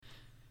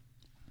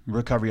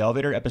Recovery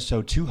Elevator,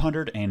 episode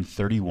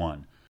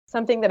 231.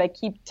 Something that I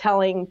keep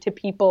telling to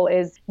people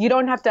is you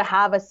don't have to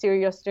have a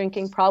serious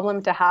drinking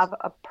problem to have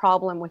a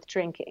problem with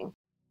drinking.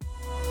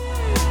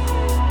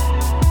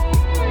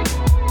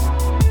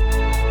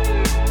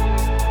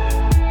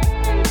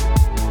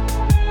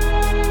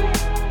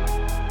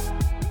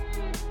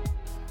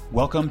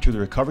 Welcome to the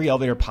Recovery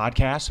Elevator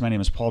podcast. My name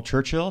is Paul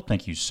Churchill.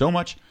 Thank you so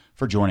much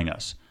for joining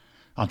us.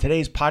 On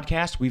today's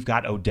podcast, we've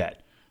got Odette.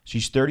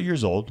 She's 30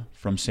 years old,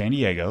 from San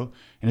Diego,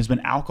 and has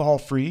been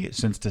alcohol-free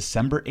since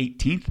December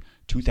 18th,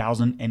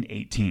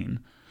 2018.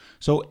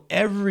 So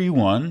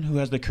everyone who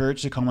has the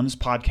courage to come on this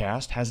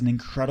podcast has an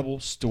incredible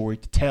story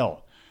to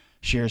tell,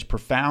 shares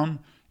profound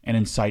and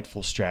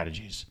insightful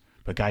strategies.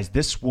 But guys,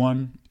 this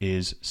one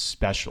is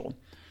special.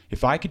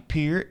 If I could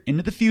peer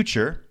into the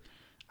future,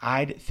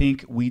 I'd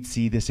think we'd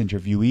see this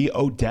interviewee,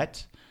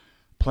 Odette,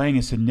 playing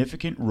a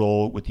significant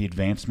role with the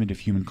advancement of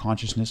human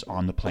consciousness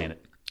on the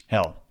planet.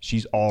 Hell,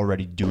 she's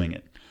already doing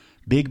it.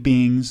 Big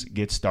beings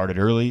get started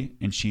early,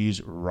 and she's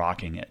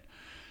rocking it.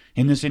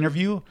 In this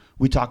interview,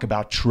 we talk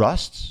about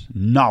trust,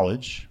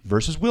 knowledge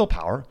versus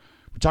willpower.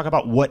 We talk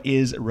about what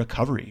is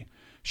recovery.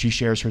 She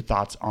shares her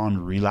thoughts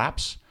on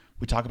relapse.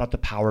 We talk about the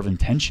power of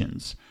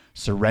intentions,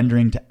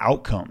 surrendering to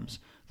outcomes,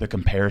 the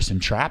comparison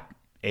trap,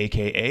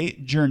 aka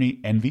journey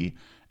envy,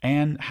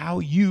 and how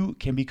you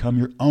can become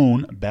your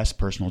own best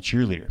personal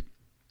cheerleader.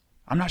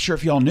 I'm not sure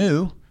if y'all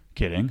knew,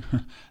 kidding,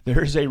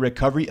 there's a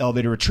Recovery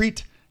Elevator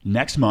retreat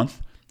next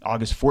month,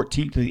 August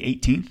 14th to the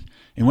 18th,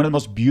 in one of the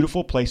most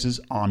beautiful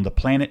places on the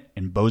planet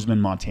in Bozeman,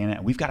 Montana,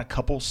 and we've got a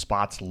couple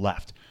spots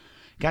left.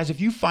 Guys,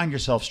 if you find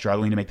yourself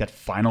struggling to make that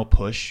final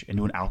push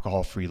into an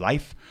alcohol-free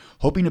life,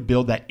 hoping to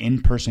build that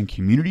in-person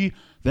community,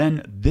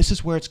 then this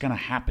is where it's going to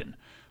happen.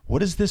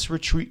 What is this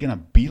retreat going to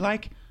be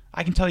like?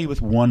 I can tell you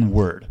with one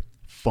word: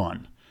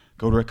 fun.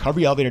 Go to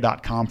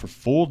recoveryelevator.com for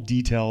full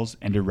details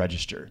and to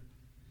register.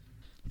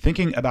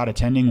 Thinking about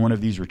attending one of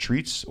these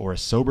retreats or a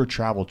sober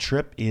travel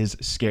trip is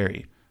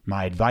scary.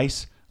 My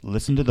advice: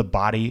 listen to the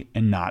body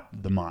and not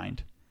the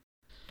mind.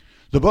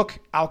 The book,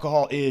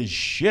 Alcohol is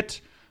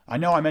Shit. I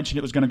know I mentioned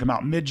it was going to come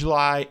out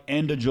mid-July,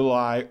 end of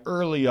July,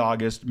 early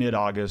August,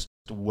 mid-August.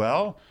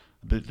 Well,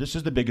 this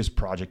is the biggest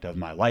project of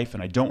my life,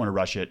 and I don't want to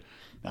rush it.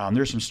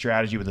 There's some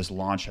strategy with this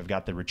launch. I've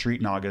got the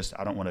retreat in August.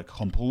 I don't want to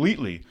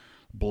completely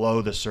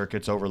blow the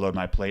circuits, overload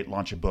my plate,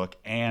 launch a book,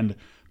 and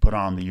put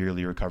on the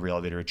yearly Recovery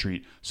Elevator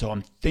retreat. So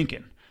I'm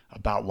thinking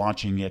about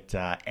launching it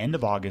end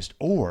of August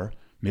or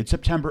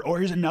mid-September. Or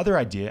here's another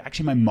idea.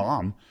 Actually, my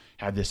mom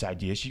had this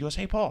idea. She goes,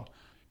 "Hey, Paul,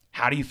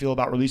 how do you feel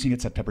about releasing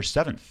it September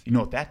 7th? You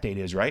know what that date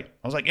is, right?"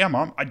 I was like, "Yeah,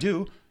 Mom, I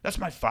do. That's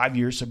my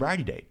 5-year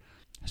sobriety date."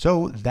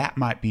 So that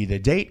might be the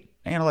date,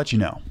 and I'll let you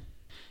know.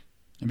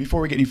 And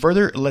before we get any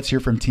further, let's hear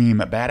from Team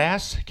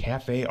Badass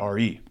Cafe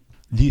RE.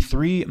 The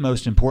 3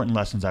 most important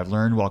lessons I've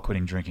learned while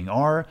quitting drinking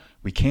are: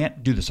 we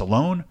can't do this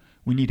alone,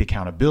 we need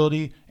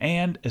accountability,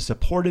 and a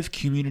supportive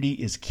community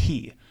is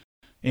key.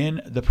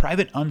 In the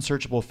private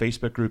unsearchable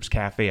Facebook groups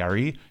Cafe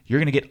RE, you're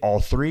going to get all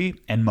 3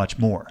 and much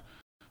more.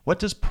 What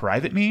does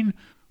private mean?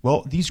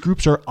 Well, these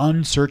groups are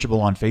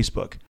unsearchable on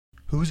Facebook.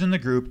 Who's in the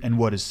group and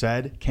what is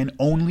said can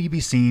only be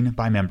seen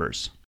by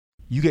members.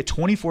 You get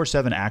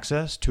 24/7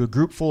 access to a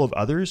group full of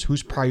others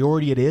whose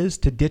priority it is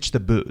to ditch the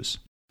booze.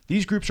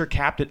 These groups are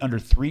capped at under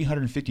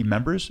 350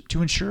 members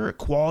to ensure a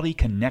quality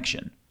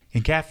connection.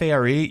 In Cafe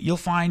RE, you'll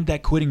find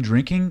that quitting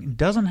drinking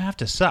doesn't have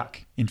to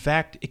suck. In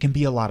fact, it can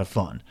be a lot of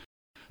fun.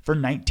 For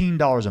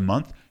 $19 a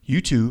month, you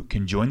too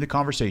can join the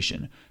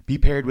conversation, be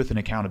paired with an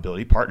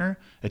accountability partner,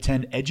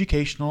 attend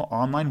educational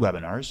online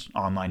webinars,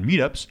 online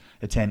meetups,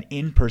 attend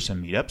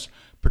in-person meetups,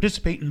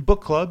 participate in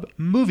book club,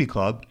 movie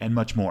club, and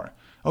much more.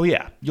 Oh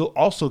yeah, you'll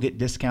also get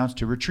discounts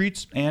to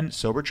retreats and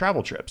sober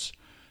travel trips.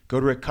 Go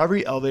to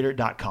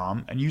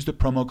recoveryelevator.com and use the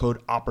promo code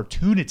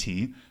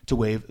OPPORTUNITY to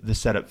waive the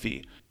setup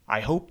fee. I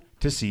hope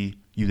to see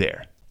you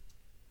there.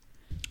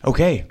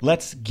 Okay,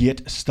 let's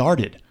get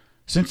started.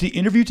 Since the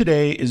interview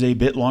today is a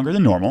bit longer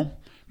than normal,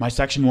 my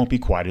section won't be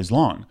quite as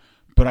long,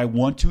 but I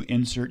want to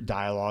insert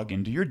dialogue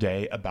into your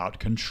day about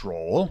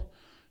control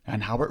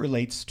and how it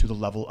relates to the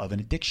level of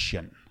an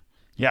addiction.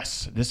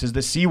 Yes, this is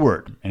the C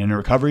word, and in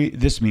recovery,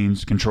 this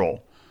means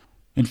control.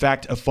 In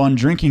fact, a fun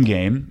drinking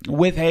game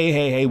with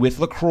with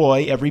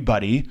LaCroix,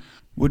 everybody,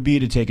 would be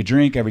to take a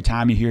drink every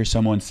time you hear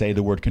someone say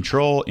the word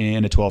control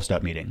in a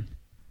 12-step meeting.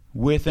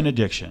 With an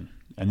addiction,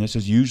 and this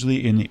is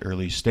usually in the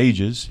early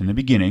stages, in the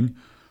beginning,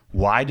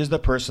 why does the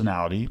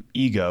personality,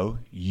 ego,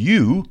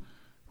 you,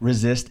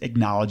 resist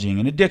acknowledging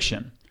an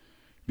addiction?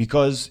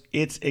 Because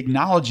it's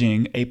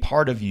acknowledging a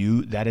part of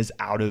you that is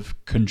out of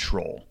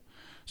control.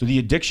 So the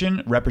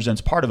addiction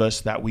represents part of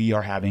us that we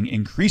are having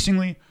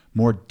increasingly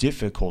more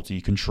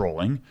difficulty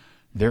controlling.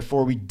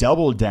 Therefore, we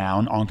double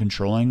down on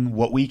controlling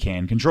what we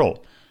can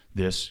control.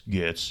 This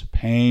gets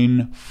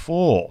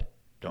painful.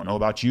 Don't know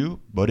about you,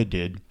 but it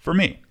did for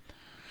me.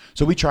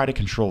 So we try to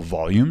control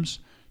volumes,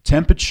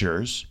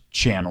 temperatures,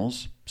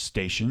 channels,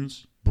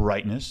 stations,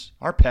 brightness,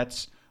 our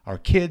pets, our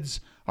kids,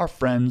 our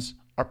friends,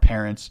 our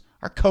parents,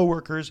 our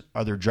coworkers,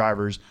 other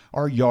drivers,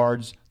 our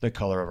yards, the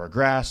color of our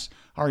grass,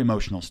 our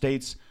emotional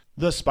states,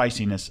 the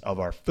spiciness of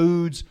our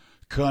foods.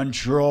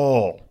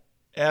 Control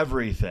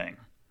everything.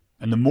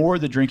 And the more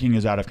the drinking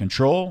is out of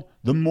control,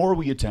 the more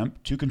we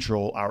attempt to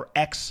control our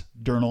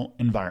external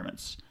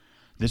environments.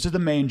 This is the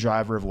main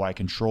driver of why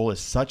control is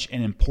such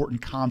an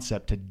important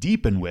concept to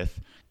deepen with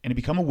and to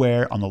become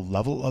aware on the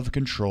level of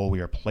control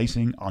we are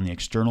placing on the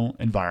external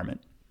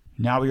environment.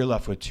 Now we are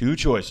left with two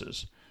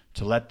choices: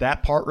 to let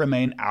that part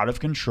remain out of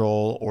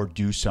control or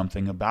do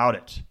something about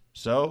it.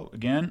 So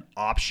again,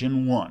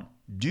 option one,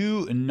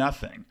 do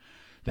nothing.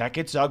 That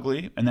gets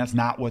ugly, and that's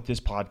not what this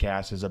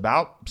podcast is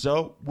about,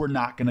 so we're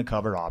not going to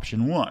cover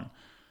option one.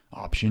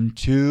 Option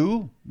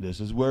two, this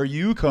is where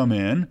you come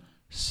in: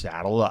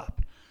 saddle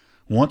up.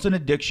 Once an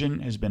addiction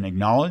has been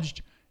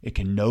acknowledged, it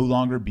can no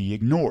longer be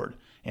ignored,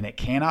 and it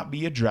cannot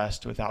be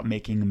addressed without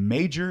making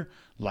major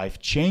life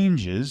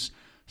changes,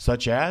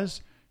 such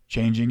as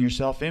changing your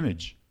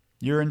self-image,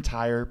 your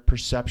entire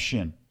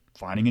perception,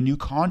 finding a new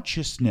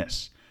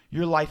consciousness,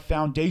 your life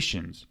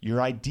foundations,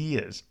 your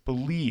ideas,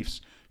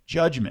 beliefs,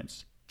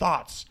 judgments,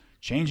 thoughts,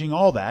 changing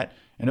all that,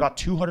 and about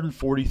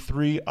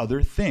 243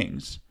 other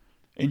things.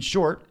 In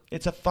short,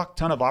 it's a fuck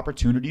ton of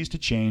opportunities to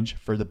change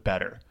for the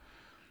better.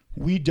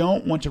 We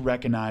don't want to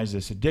recognize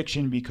this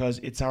addiction because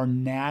it's our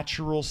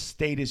natural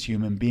state as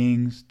human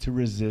beings to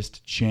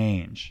resist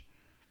change.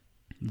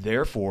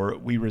 Therefore,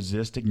 we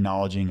resist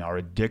acknowledging our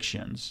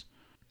addictions.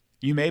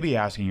 You may be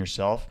asking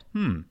yourself,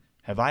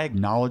 have I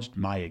acknowledged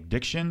my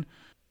addiction?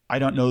 I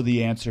don't know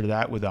the answer to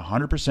that with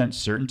 100%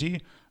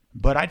 certainty,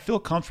 but I'd feel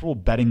comfortable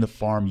betting the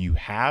farm you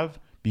have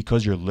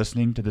because you're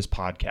listening to this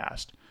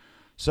podcast.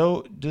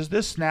 So, does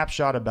this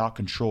snapshot about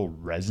control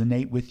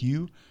resonate with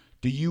you?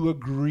 Do you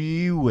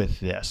agree with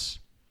this?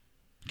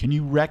 Can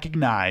you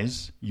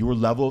recognize your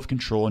level of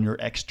control in your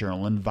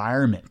external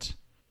environment?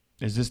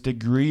 Is this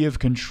degree of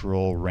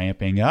control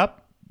ramping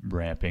up,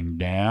 ramping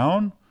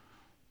down?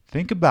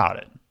 Think about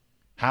it.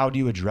 How do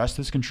you address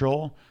this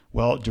control?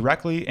 Well,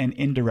 directly and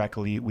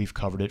indirectly, we've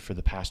covered it for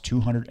the past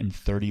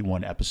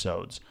 231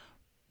 episodes.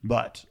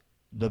 But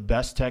the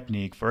best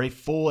technique for a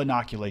full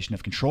inoculation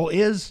of control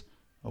is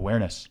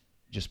awareness.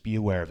 Just be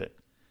aware of it.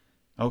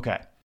 Okay.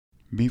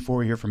 Before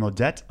we hear from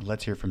Odette,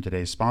 let's hear from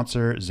today's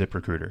sponsor,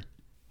 ZipRecruiter.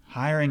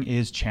 Hiring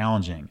is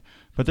challenging,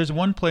 but there's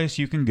one place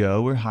you can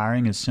go where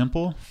hiring is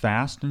simple,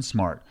 fast, and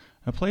smart.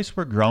 A place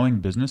where growing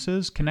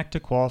businesses connect to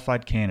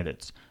qualified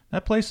candidates.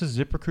 That place is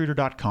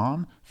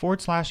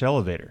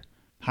ZipRecruiter.com/elevator.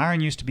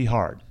 Hiring used to be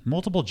hard.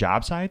 Multiple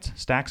job sites,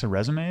 stacks of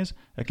resumes,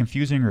 a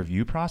confusing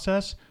review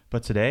process,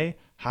 but today,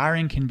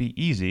 hiring can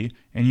be easy,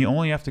 and you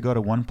only have to go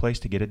to one place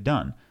to get it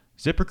done.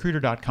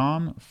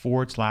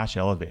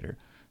 ZipRecruiter.com/elevator.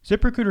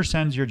 ZipRecruiter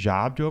sends your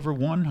job to over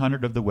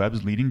 100 of the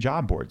web's leading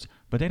job boards,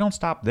 but they don't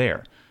stop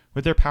there.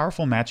 With their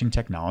powerful matching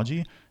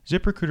technology,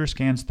 ZipRecruiter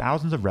scans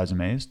thousands of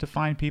resumes to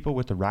find people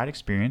with the right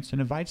experience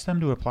and invites them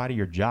to apply to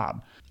your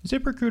job.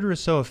 ZipRecruiter is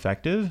so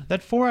effective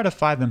that 4 out of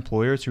 5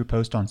 employers who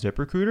post on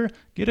ZipRecruiter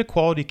get a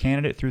quality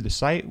candidate through the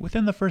site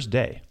within the first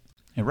day.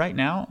 And right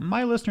now,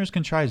 my listeners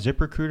can try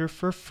ZipRecruiter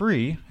for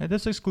free at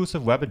this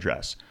exclusive web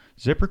address,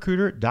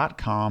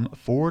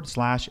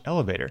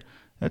 ZipRecruiter.com/elevator.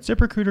 That's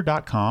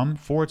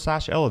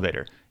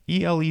ZipRecruiter.com/elevator.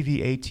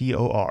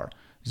 ELEVATOR.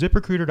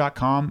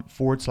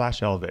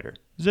 ZipRecruiter.com/elevator.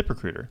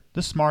 ZipRecruiter,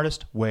 the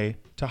smartest way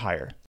to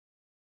hire.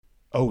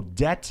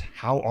 Odette,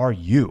 how are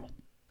you?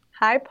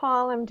 Hi,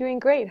 Paul. I'm doing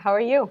great. How are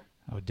you?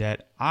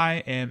 Odette, I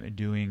am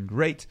doing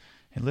great.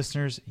 And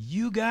listeners,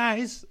 you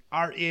guys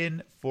are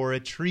in for a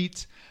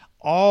treat.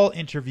 All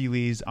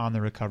interviewees on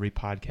the Recovery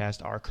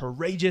Podcast are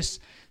courageous.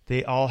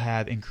 They all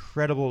have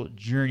incredible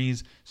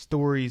journeys,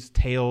 stories,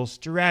 tales,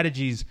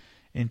 strategies,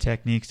 and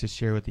techniques to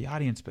share with the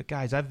audience. But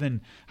guys, I've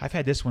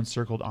had this one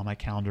circled on my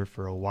calendar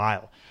for a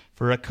while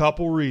for a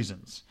couple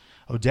reasons.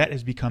 Odette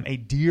has become a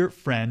dear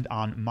friend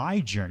on my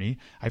journey.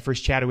 I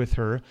first chatted with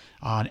her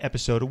on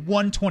episode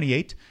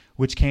 128,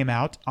 which came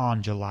out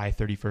on July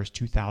 31st,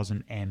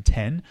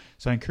 2010.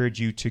 So I encourage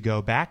you to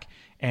go back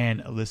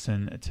and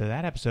listen to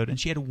that episode. And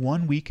she had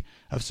 1 week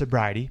of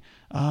sobriety.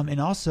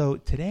 And also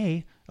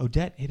today,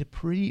 Odette hit a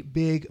pretty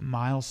big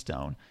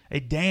milestone,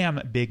 a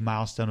damn big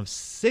milestone of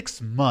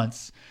 6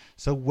 months.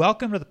 So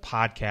welcome to the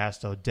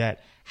podcast,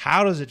 Odette.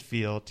 How does it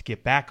feel to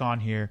get back on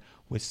here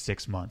with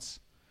 6 months?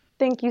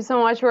 Thank you so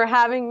much for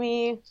having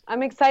me.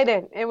 I'm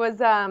excited. It was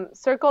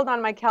circled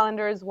on my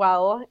calendar as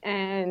well.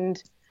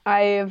 And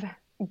I've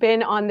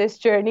been on this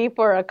journey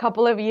for a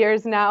couple of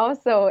years now.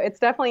 So it's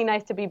definitely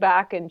nice to be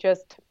back and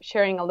just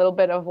sharing a little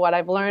bit of what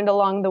I've learned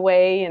along the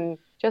way and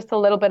just a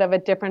little bit of a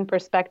different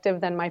perspective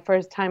than my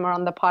first time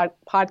on the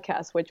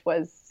podcast, which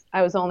was,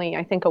 I was only,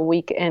 I think, a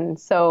week in.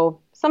 So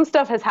some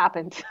stuff has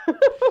happened.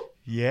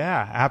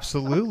 Yeah,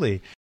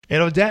 absolutely.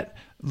 And Odette,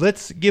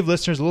 let's give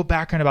listeners a little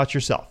background about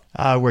yourself,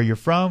 where you're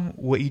from,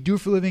 what you do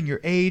for a living,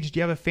 your age, do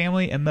you have a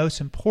family, and most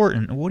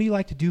important, what do you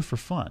like to do for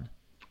fun?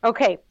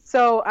 Okay,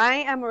 so I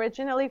am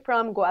originally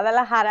from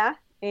Guadalajara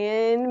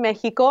in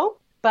Mexico,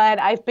 but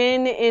I've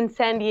been in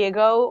San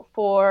Diego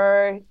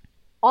for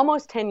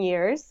almost 10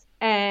 years.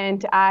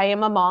 and I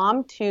am a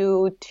mom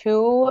to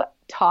two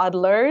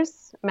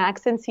toddlers,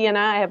 Max and Sienna.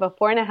 I have a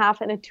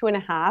 4.5 and a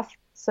 2.5.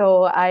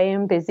 So I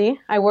am busy.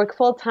 I work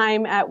full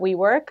time at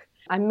WeWork.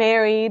 I'm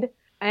married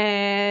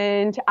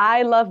and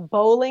I love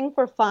bowling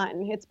for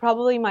fun. It's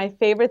probably my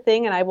favorite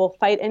thing, and I will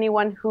fight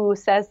anyone who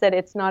says that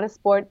it's not a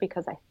sport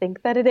because I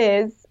think that it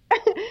is.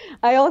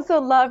 I also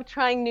love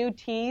trying new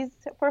teas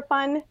for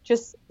fun,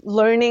 just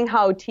learning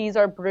how teas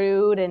are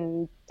brewed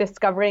and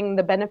discovering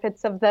the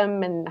benefits of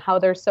them and how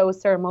they're so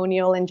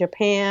ceremonial in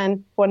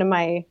Japan. One of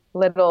my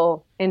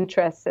little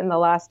interests in the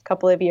last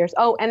couple of years.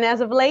 Oh, and as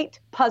of late,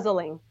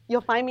 puzzling.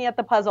 You'll find me at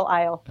the puzzle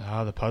aisle.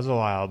 Oh, the puzzle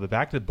aisle. But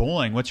back to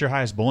bowling. What's your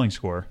highest bowling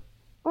score?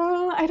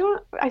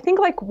 I think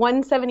like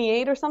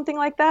 178 or something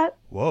like that.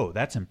 Whoa,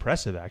 that's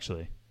impressive,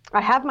 actually.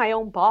 I have my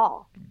own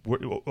ball.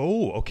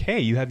 Oh, okay.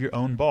 You have your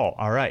own ball.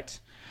 All right.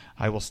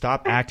 I will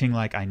stop acting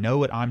like I know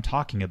what I'm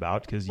talking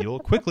about because you'll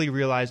quickly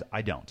realize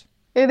I don't.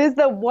 It is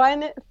the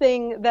one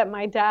thing that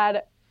my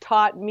dad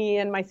taught me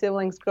and my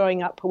siblings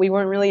growing up. We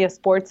weren't really a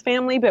sports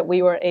family, but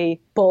we were a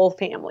bowl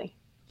family.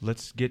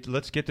 Let's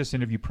get this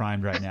interview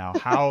primed right now.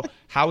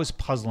 How is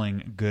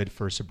puzzling good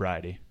for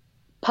sobriety?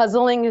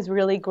 Puzzling is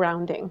really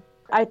grounding.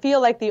 I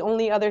feel like the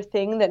only other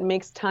thing that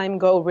makes time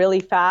go really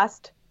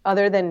fast,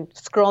 other than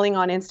scrolling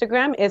on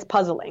Instagram, is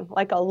puzzling.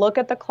 Like I'll look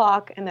at the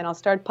clock and then I'll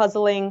start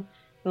puzzling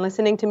and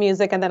listening to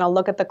music, and then I'll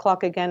look at the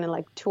clock again and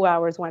like 2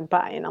 hours went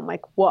by and I'm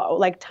like, whoa,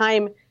 like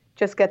time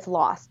just gets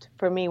lost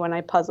for me when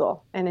I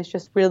puzzle, and it's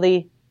just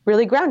really,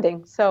 really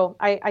grounding. So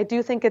I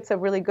do think it's a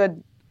really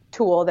good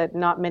tool that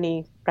not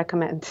many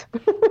recommend.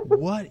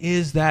 What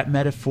is that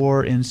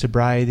metaphor in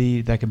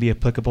sobriety that can be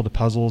applicable to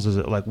puzzles? Is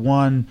it like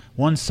one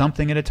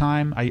something at a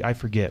time? I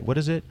forget. What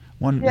is it?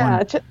 One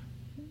what?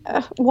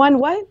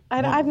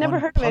 I've never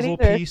heard of it either.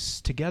 Puzzle piece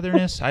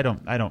togetherness? I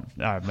don't.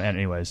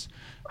 Anyways,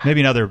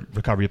 maybe another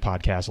recovery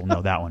podcast will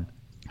know that one.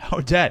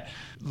 Odette,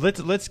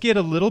 let's get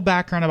a little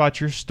background about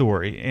your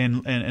story.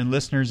 And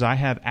listeners, I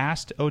have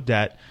asked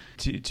Odette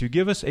to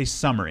give us a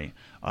summary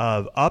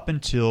of up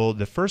until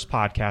the first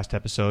podcast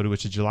episode,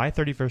 which is July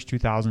 31st,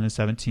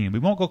 2017. We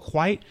won't go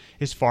quite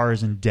as far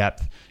as in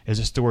depth as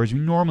the stories we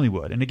normally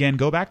would. And again,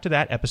 go back to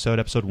that episode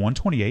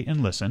 128,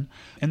 and listen.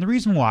 And the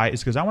reason why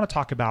is because I want to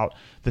talk about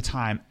the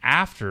time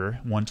after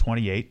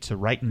 128 to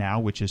right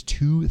now, which is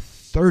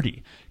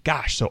 230.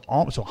 Gosh, so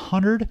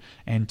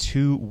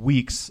 102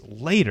 weeks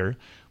later,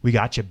 we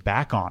got you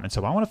back on. And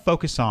so I want to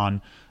focus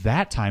on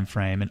that time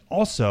frame. And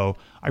also,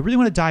 I really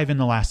want to dive in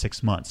the last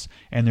 6 months.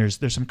 And there's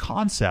some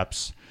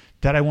concepts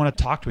that I want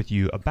to talk with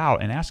you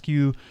about and ask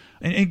you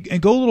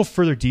and go a little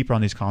further deeper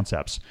on these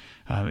concepts.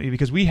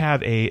 Because we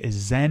have a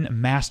Zen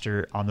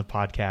master on the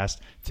podcast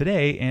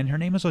today, and her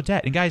name is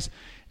Odette. And guys,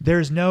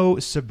 there's no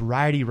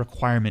sobriety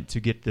requirement to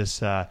get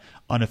this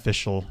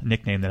unofficial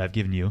nickname that I've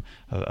given you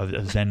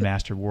of Zen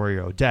master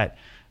warrior Odette.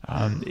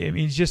 I mean,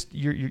 it's just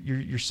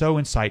you're so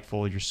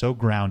insightful, you're so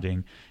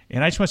grounding,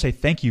 and I just want to say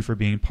thank you for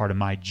being part of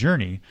my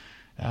journey.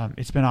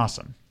 It's been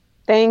awesome.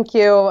 Thank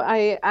you.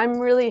 I'm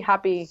really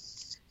happy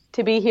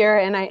to be here,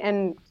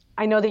 and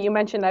I know that you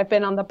mentioned I've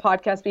been on the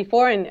podcast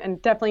before,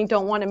 and definitely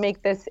don't want to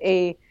make this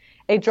a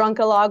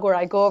drunkalog where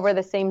I go over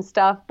the same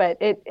stuff, but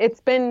it's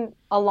been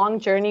a long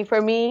journey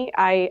for me.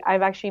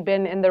 I've actually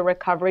been in the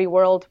recovery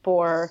world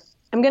for,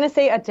 I'm going to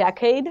say, a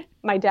decade.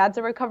 My dad's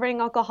a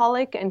recovering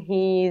alcoholic, and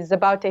he's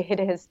about to hit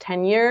his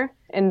 10-year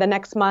in the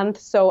next month.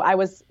 So I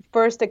was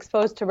first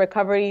exposed to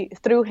recovery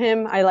through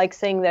him. I like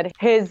saying that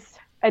his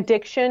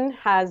addiction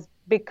has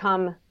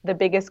become the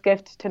biggest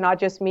gift to not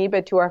just me,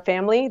 but to our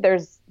family.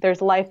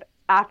 There's life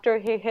after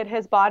he hit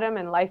his bottom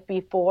and life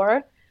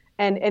before.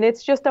 And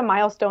it's just a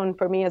milestone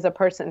for me as a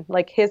person.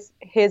 Like his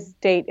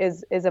date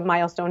is a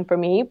milestone for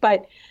me.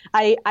 But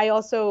I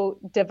also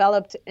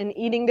developed an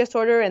eating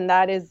disorder, and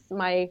that is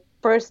my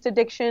first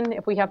addiction,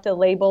 if we have to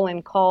label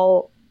and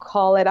call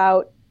it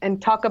out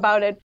and talk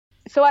about it.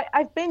 So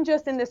I've been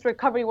just in this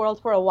recovery world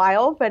for a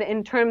while, but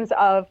in terms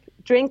of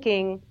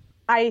drinking,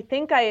 I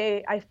think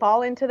I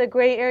fall into the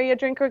gray area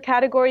drinker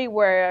category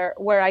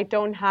where I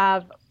don't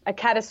have a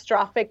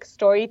catastrophic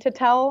story to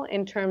tell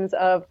in terms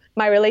of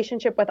my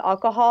relationship with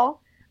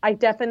alcohol. I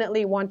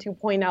definitely want to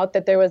point out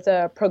that there was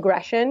a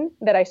progression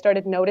that I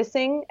started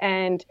noticing,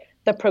 and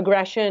the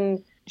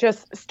progression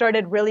just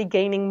started really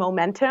gaining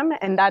momentum.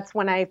 And that's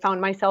when I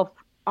found myself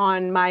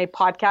on my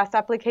podcast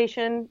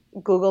application,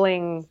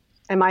 Googling,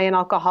 am I an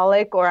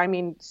alcoholic? Or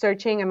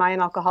searching, am I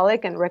an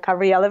alcoholic? And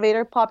Recovery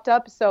Elevator popped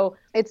up. So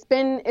it's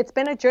been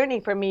a journey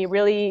for me,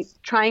 really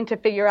trying to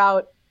figure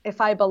out if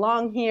I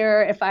belong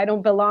here, if I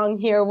don't belong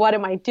here, what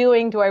am I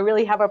doing? Do I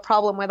really have a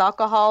problem with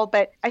alcohol?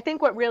 But I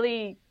think what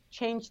really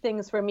changed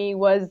things for me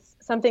was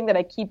something that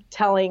I keep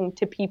telling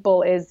to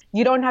people is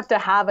you don't have to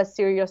have a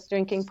serious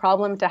drinking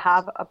problem to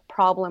have a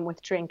problem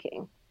with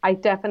drinking. I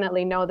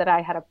definitely know that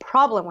I had a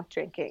problem with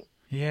drinking.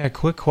 Yeah,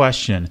 quick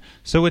question.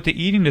 So with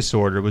the eating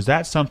disorder, was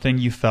that something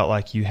you felt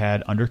like you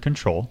had under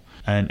control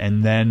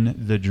and then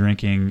the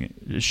drinking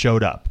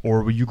showed up?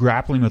 Or were you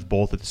grappling with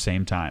both at the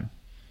same time?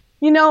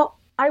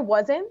 I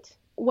wasn't.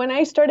 When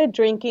I started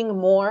drinking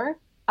more,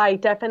 I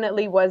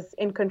definitely was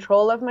in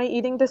control of my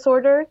eating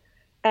disorder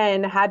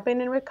and had been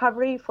in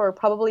recovery for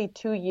probably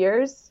 2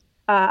 years.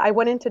 I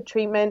went into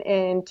treatment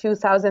in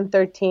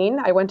 2013.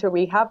 I went to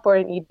rehab for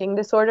an eating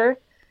disorder.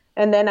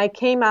 And then I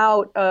came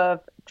out of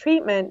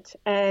treatment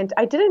and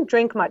I didn't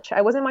drink much.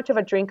 I wasn't much of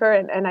a drinker.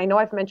 And I know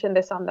I've mentioned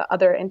this on the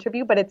other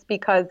interview, but it's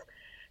because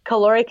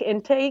caloric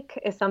intake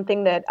is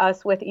something that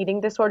us with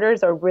eating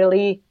disorders are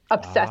really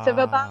obsessive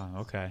about.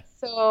 Okay.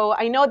 So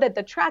I know that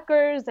the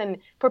trackers, and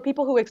for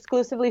people who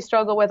exclusively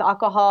struggle with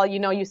alcohol,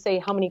 you say,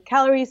 how many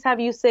calories have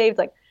you saved?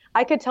 Like,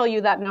 I could tell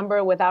you that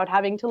number without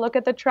having to look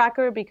at the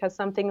tracker, because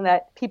something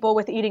that people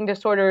with eating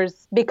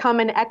disorders become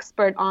an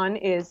expert on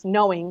is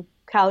knowing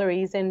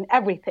calories in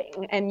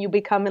everything, and you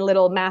become a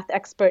little math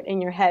expert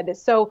in your head.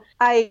 So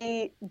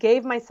I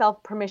gave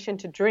myself permission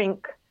to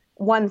drink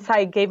once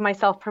I gave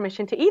myself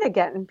permission to eat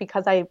again,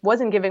 because I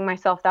wasn't giving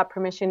myself that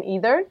permission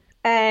either.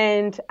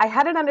 And I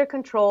had it under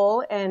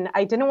control, and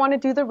I didn't want to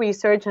do the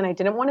research, and I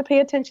didn't want to pay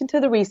attention to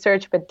the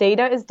research, but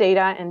data is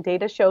data, and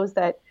data shows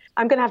that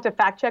I'm going to have to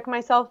fact check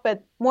myself,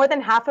 but more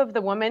than half of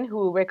the women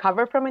who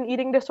recover from an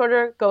eating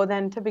disorder go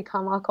then to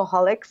become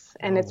alcoholics.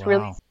 And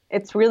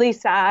it's really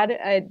sad.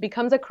 It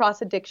becomes a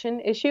cross addiction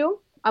issue.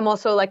 I'm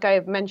also, like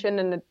I've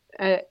mentioned,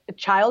 a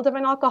child of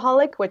an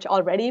alcoholic, which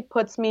already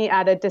puts me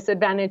at a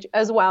disadvantage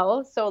as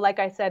well. So like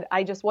I said,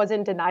 I just was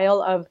in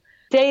denial of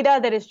data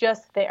that is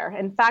just there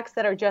and facts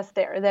that are just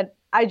there, that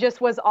I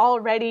just was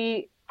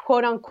already,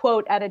 quote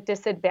unquote, at a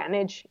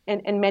disadvantage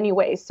in many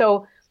ways.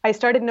 So I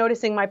started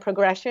noticing my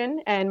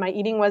progression, and my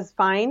eating was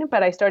fine,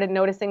 but I started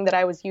noticing that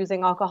I was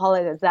using alcohol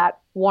as that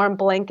warm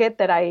blanket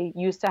that I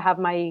used to have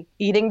my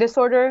eating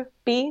disorder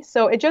be.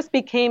 So it just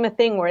became a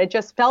thing where it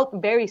just felt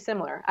very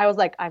similar. I was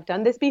like, I've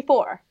done this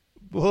before.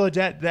 Well,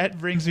 that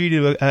brings me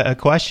to a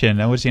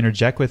question I want to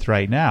interject with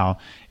right now.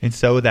 And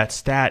so that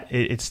stat,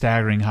 it's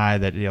staggering high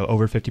that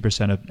over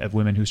 50% of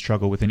women who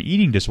struggle with an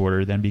eating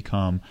disorder then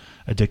become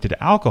addicted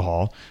to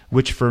alcohol,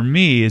 which for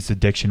me is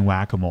addiction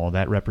whack-a-mole.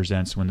 That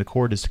represents when the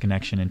core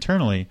disconnection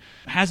internally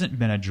hasn't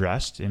been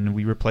addressed, and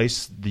we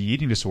replace the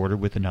eating disorder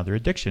with another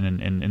addiction.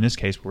 And in this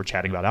case, we're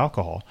chatting about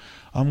alcohol.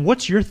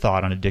 What's your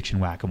thought on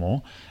addiction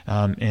whack-a-mole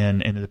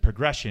and the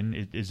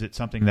progression? Is it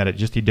something that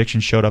just the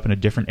addiction showed up in a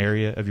different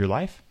area of your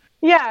life?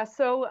 Yeah,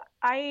 so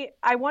I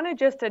want to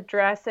just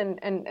address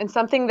and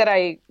something that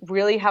I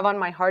really have on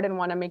my heart and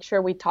want to make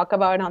sure we talk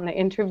about on the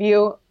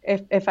interview,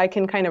 if I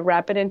can kind of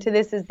wrap it into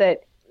this, is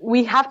that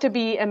we have to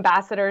be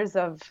ambassadors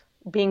of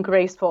being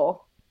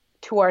graceful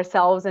to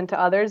ourselves and to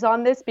others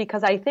on this,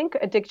 because I think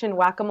addiction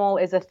whack-a-mole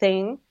is a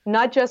thing,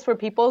 not just for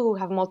people who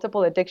have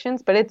multiple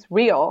addictions, but it's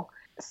real.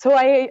 So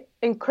I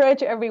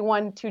encourage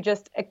everyone to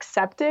just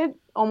accept it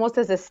almost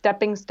as a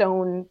stepping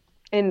stone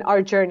in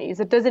our journeys.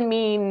 It doesn't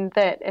mean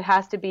that it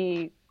has to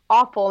be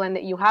awful and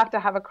that you have to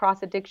have a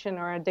cross addiction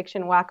or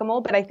addiction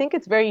whack-a-mole, but I think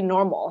it's very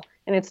normal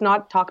and it's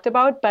not talked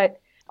about. But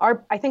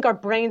I think our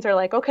brains are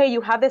like, okay, you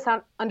have this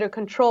under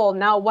control.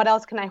 Now what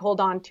else can I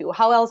hold on to?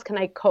 How else can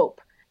I cope?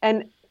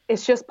 And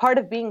it's just part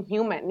of being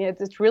human.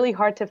 It's really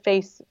hard to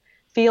face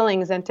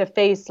feelings and to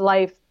face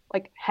life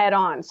like head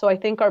on. So I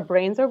think our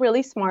brains are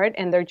really smart,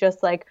 and they're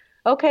just like,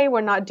 okay,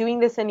 we're not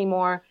doing this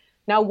anymore.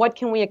 Now what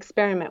can we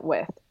experiment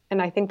with?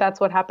 And I think that's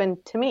what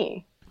happened to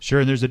me.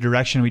 Sure, there's a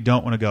direction we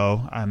don't want to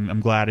go. I'm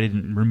glad I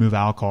didn't remove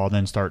alcohol,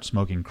 then start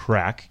smoking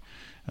crack.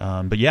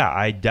 But yeah,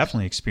 I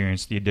definitely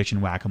experienced the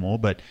addiction whack-a-mole,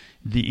 but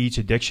each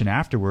addiction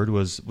afterward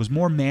was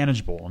more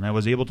manageable, and I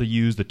was able to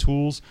use the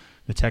tools,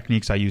 the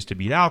techniques I used to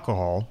beat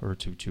alcohol or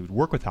to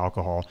work with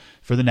alcohol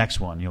for the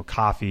next one.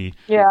 Coffee,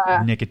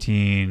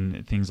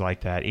 nicotine, things like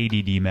that,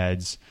 ADD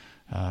meds.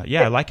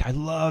 I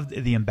love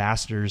the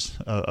ambassadors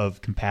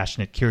of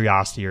compassionate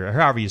curiosity, or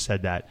however you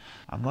said that.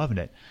 I'm loving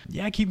it.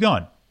 Yeah, keep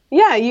going.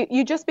 Yeah,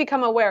 you just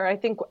become aware. I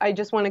think I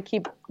just want to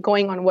keep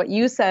going on what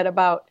you said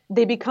about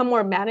they become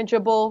more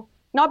manageable,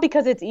 not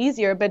because it's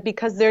easier, but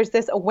because there's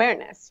this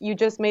awareness. You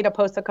just made a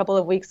post a couple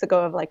of weeks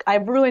ago of like,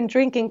 I've ruined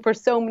drinking for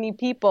so many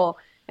people.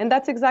 And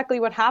that's exactly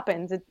what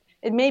happens.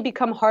 It may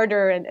become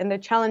harder and the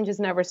challenges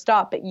never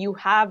stop, but you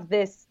have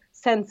this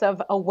sense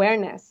of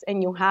awareness,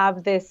 and you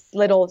have this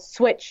little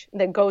switch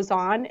that goes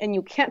on, and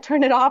you can't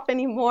turn it off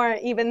anymore,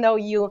 even though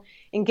you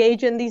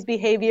engage in these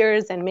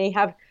behaviors and may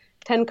have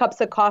 10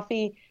 cups of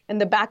coffee. In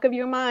the back of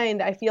your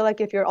mind, I feel like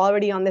if you're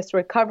already on this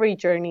recovery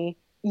journey,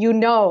 you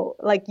know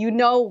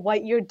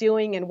what you're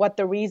doing and what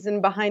the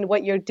reason behind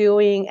what you're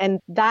doing. And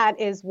that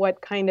is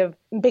what kind of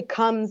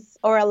becomes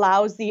or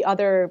allows the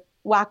other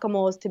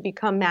whack-a-moles to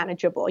become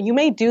manageable. You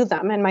may do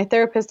them. And my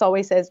therapist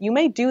always says, you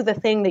may do the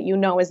thing that you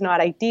know is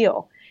not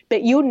ideal,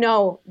 but you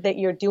know that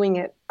you're doing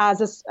it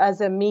as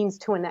a means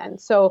to an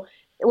end. So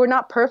we're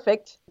not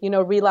perfect.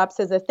 Relapse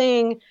is a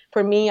thing.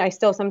 For me, I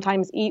still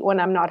sometimes eat when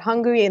I'm not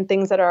hungry and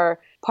things that are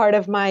part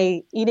of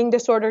my eating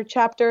disorder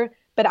chapter,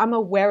 but I'm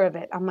aware of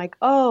it. I'm like,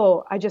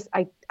 oh, I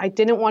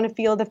didn't want to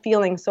feel the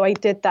feeling, so I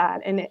did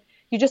that. And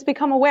you just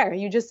become aware.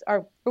 You just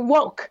are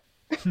woke.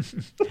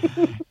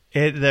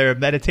 At the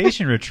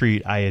meditation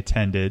retreat I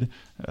attended,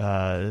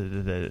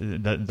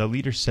 the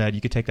leader said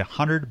you could take the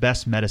 100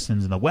 best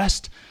medicines in the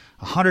West,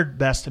 100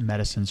 best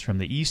medicines from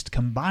the East,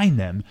 combine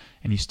them,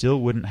 and you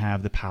still wouldn't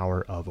have the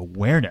power of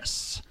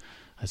awareness.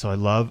 So I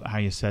love how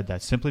you said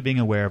that, simply being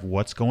aware of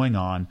what's going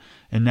on.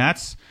 And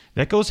that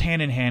goes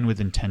hand in hand with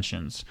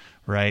intentions,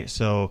 right?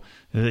 So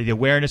the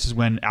awareness is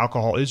when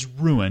alcohol is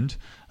ruined.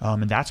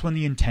 And that's when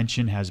the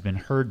intention has been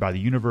heard by the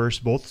universe.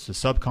 Both the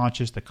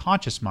subconscious, the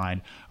conscious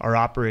mind are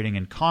operating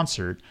in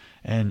concert.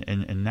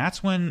 And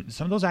that's when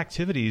some of those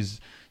activities,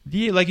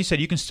 like you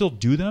said, you can still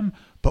do them,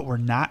 but we're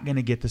not going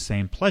to get the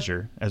same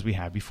pleasure as we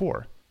had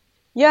before.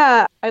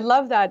 Yeah, I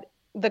love that.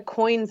 The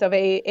coins of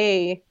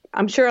AA,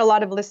 I'm sure a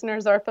lot of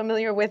listeners are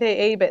familiar with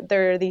AA, but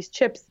there are these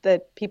chips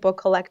that people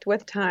collect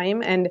with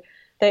time. And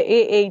the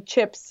AA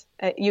chips,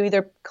 you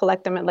either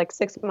collect them at like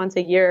 6 months,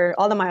 a year,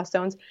 all the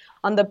milestones.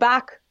 On the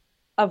back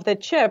of the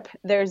chip,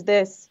 there's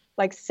this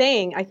like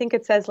saying, I think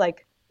it says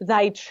like,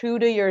 thy true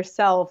to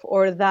yourself,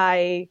 or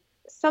thy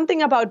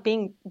something about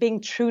being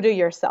true to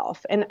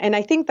yourself. And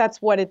I think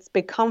that's what it's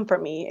become for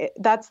me.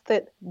 That's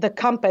the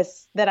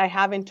compass that I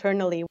have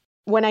internally.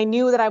 When I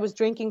knew that I was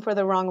drinking for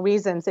the wrong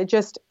reasons,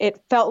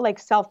 it felt like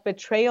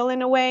self-betrayal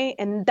in a way.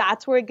 And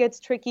that's where it gets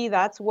tricky.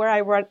 That's where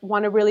I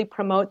want to really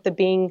promote the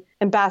being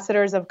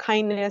ambassadors of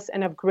kindness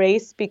and of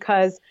grace,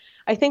 because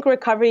I think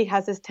recovery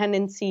has this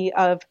tendency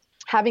of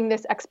having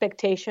this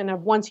expectation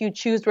of once you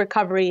choose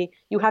recovery,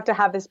 you have to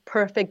have this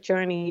perfect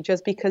journey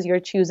just because you're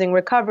choosing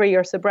recovery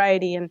or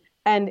sobriety.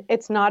 And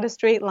it's not a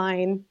straight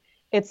line.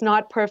 It's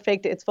not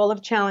perfect. It's full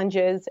of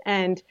challenges.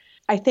 And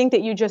I think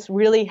that you just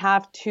really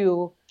have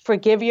to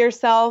forgive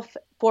yourself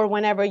for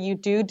whenever you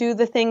do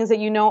the things that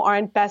you know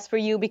aren't best for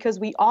you, because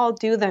we all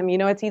do them. You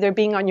know, it's either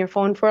being on your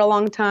phone for a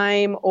long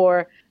time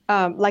or,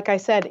 like I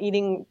said,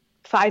 eating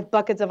 5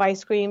 buckets of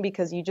ice cream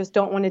because you just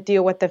don't want to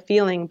deal with the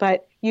feeling.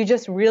 But you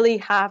just really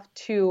have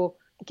to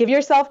give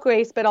yourself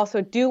grace, but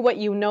also do what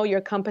you know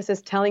your compass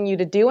is telling you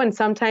to do. And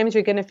sometimes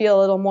you're going to feel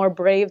a little more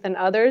brave than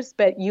others,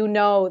 but you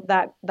know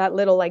that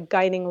little like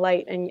guiding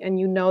light, and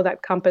you know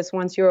that compass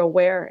once you're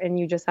aware, and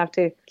you just have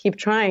to keep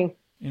trying.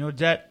 You know,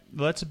 Odette,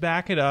 let's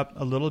back it up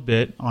a little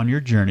bit on your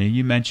journey.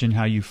 You mentioned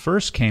how you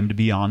first came to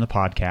be on the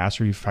podcast,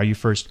 or how you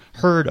first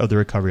heard of the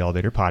Recovery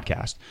Elevator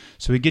podcast.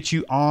 So we get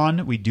you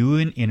on, we do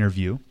an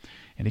interview.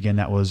 And again,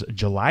 that was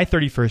July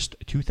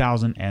 31st,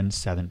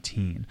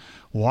 2017.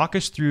 Walk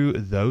us through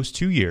those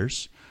 2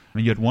 years. I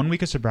mean, you had 1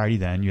 week of sobriety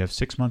then. You have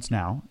 6 months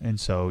now. And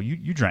so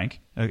you drank.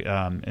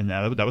 And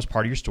that was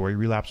part of your story.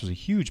 Relapse was a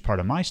huge part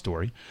of my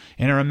story.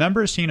 And I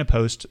remember seeing a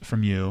post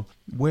from you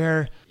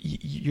where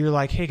you're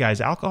like, hey guys,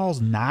 alcohol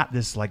is not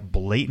this like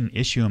blatant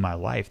issue in my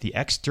life. The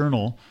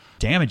external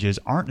damages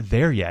aren't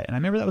there yet. And I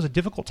remember that was a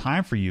difficult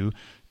time for you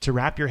to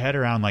wrap your head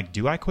around, like,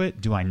 do I quit?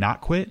 Do I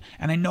not quit?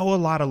 And I know a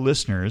lot of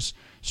listeners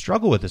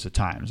struggle with this at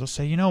times. They'll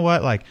say, you know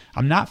what, like,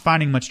 I'm not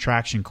finding much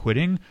traction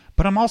quitting,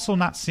 but I'm also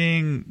not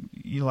seeing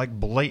like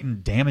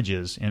blatant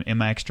damages in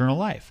my external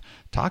life.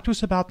 Talk to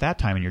us about that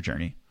time in your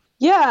journey.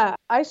 Yeah,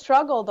 I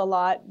struggled a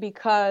lot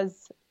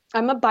because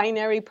I'm a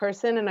binary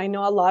person, and I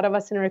know a lot of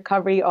us in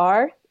recovery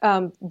are.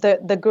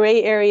 The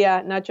gray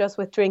area, not just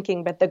with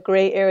drinking, but the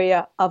gray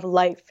area of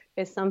life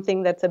is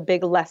something that's a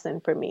big lesson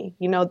for me,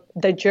 you know,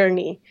 the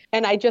journey.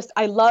 And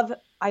I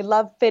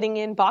love fitting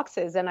in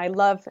boxes, and I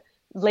love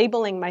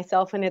labeling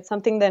myself. And it's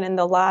something that in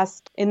the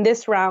last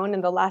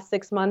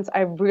 6 months,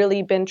 I've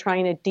really been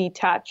trying to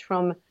detach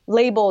from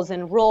labels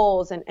and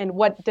roles and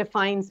what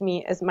defines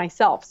me as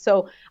myself.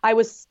 So I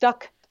was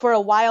stuck for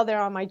a while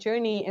there on my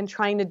journey and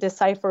trying to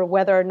decipher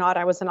whether or not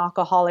I was an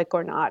alcoholic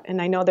or not.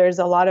 And I know there's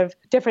a lot of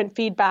different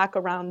feedback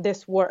around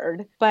this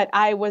word, but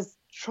I was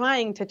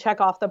trying to check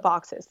off the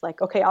boxes.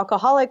 Like, okay,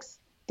 alcoholics,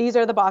 these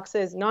are the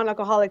boxes.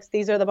 Non-alcoholics,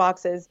 these are the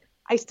boxes.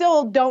 I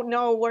still don't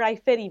know where I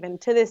fit even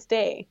to this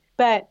day,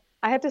 but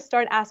I had to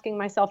start asking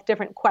myself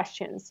different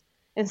questions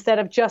instead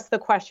of just the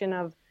question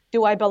of,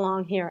 do I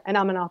belong here? And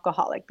I'm an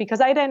alcoholic, because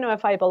I didn't know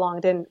if I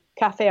belonged in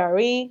Cafe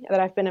RE, that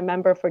I've been a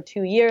member for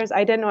 2 years.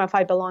 I didn't know if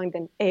I belonged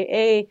in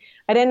AA.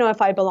 I didn't know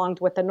if I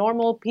belonged with the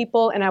normal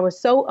people. And I was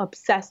so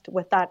obsessed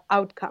with that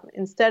outcome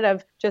instead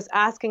of just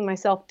asking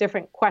myself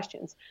different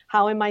questions.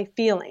 How am I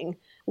feeling?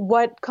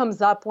 What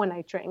comes up when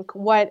I drink?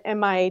 What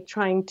am I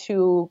trying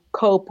to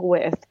cope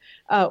with?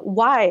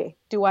 Why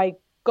do I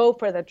go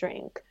for the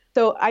drink?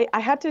 So I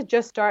had to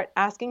just start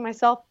asking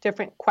myself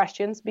different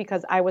questions,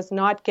 because I was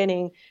not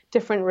getting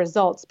different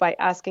results by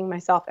asking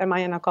myself, am I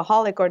an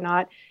alcoholic or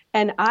not?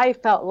 And I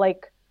felt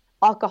like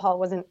alcohol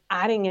wasn't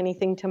adding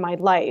anything to my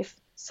life.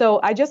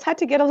 So I just had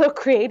to get a little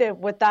creative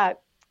with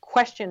that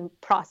question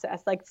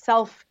process, like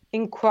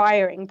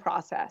self-inquiring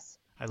process.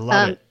 I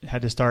love it.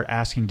 Had to start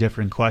asking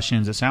different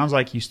questions. It sounds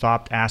like you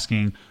stopped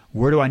asking,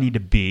 where do I need to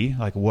be?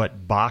 Like,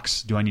 what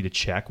box do I need to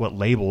check? What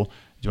label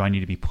do I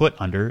need to be put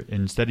under?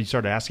 Instead, you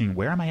started asking,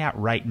 where am I at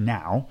right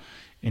now?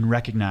 And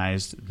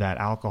recognized that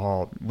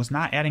alcohol was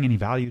not adding any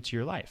value to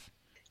your life.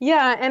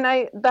 Yeah.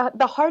 And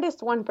the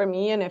hardest one for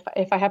me, and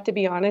if I have to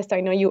be honest,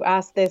 I know you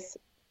ask this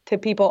to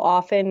people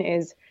often,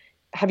 is,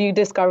 have you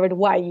discovered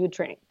why you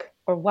drink?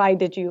 Or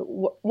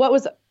what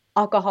was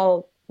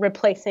alcohol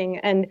replacing?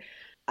 And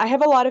I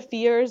have a lot of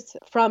fears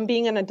from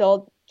being an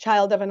adult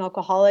child of an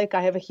alcoholic.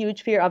 I have a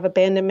huge fear of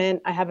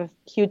abandonment. I have a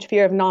huge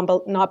fear of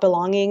not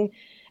belonging.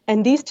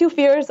 And these two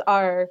fears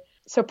are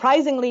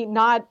surprisingly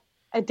not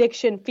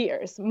addiction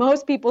fears.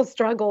 Most people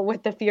struggle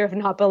with the fear of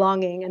not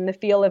belonging and the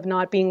feel of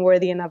not being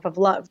worthy enough of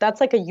love.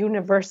 That's like a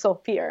universal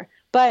fear.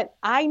 But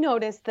I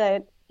noticed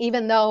that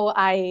even though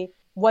I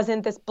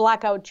wasn't this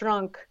blackout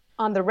drunk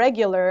on the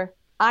regular,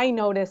 I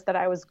noticed that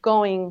I was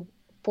going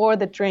for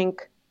the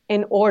drink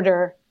in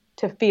order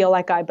to feel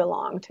like I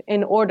belonged,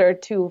 in order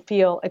to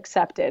feel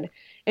accepted,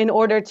 in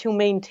order to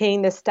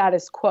maintain the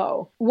status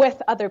quo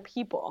with other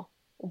people,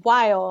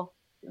 while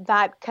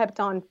that kept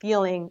on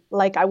feeling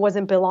like I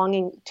wasn't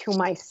belonging to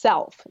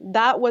myself.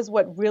 That was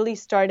what really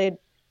started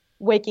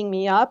waking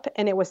me up.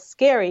 And it was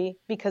scary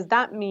because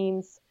that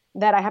means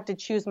that I have to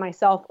choose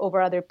myself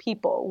over other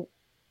people.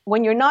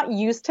 When you're not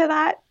used to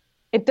that,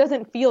 it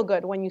doesn't feel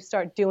good when you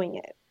start doing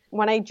it.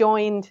 When I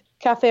joined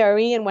Cafe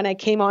RE and when I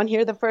came on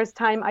here the first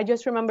time, I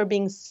just remember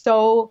being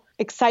so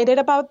excited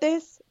about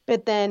this.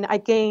 But then I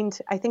gained,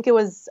 I think it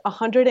was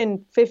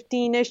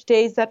 115-ish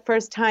days that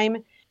first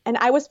time. And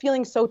I was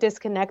feeling so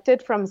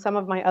disconnected from some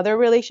of my other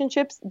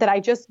relationships that I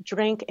just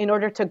drank in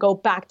order to go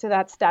back to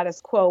that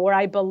status quo where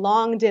I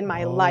belonged in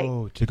my life.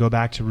 Oh, to go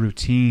back to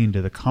routine,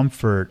 to the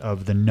comfort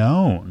of the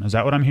known. Is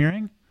that what I'm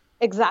hearing?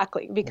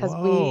 Exactly, because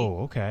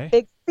okay.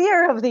 big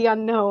fear of the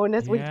unknown,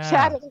 as we've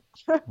chatted.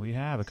 We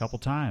have a couple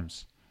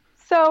times.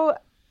 So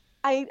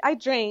I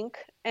drank,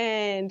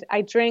 and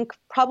I drank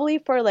probably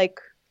for like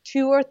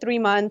 2 or 3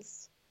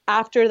 months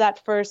after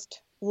that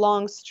first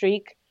long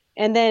streak.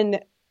 And then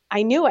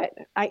I knew it.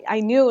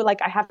 I knew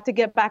like I have to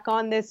get back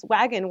on this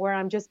wagon where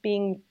I'm just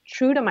being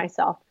true to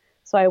myself.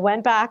 So I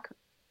went back,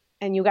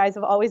 and you guys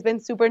have always been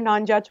super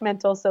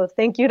non-judgmental. So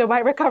thank you to my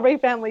recovery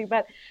family.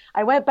 But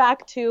I went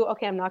back to,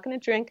 okay, I'm not going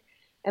to drink.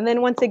 And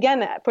then once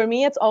again, for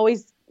me, it's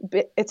always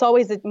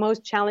the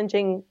most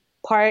challenging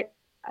part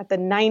at the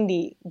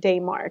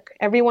 90-day mark.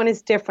 Everyone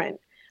is different.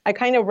 I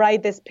kind of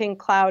ride this pink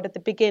cloud at the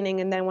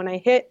beginning. And then when I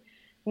hit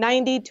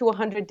 90 to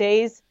 100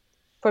 days,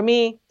 for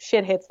me,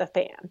 shit hits the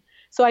fan.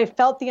 So I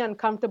felt the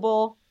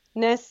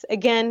uncomfortableness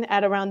again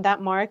at around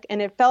that mark.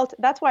 And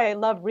that's why I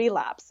love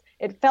relapse.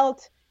 It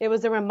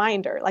was a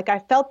reminder. Like I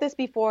felt this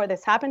before.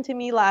 This happened to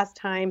me last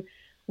time.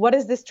 What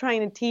is this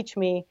trying to teach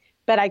me?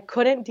 But I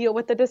couldn't deal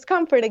with the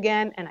discomfort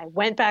again, and I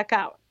went back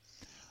out.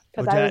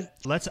 Odette,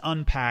 let's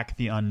unpack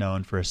the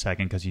unknown for a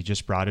second because you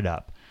just brought it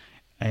up.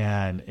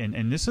 And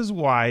this is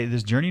why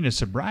this journey to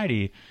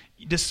sobriety,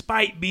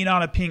 despite being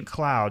on a pink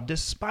cloud,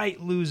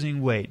 despite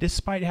losing weight,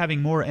 despite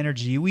having more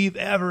energy we've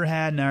ever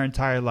had in our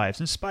entire lives,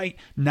 despite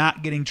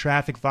not getting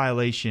traffic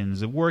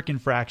violations, work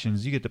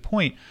infractions, you get the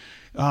point.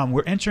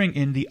 We're entering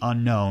in the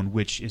unknown,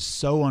 which is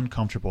so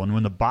uncomfortable. And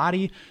when the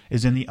body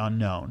is in the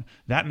unknown,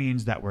 that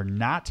means that we're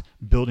not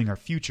building our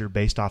future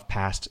based off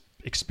past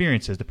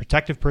experiences. The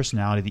protective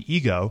personality, the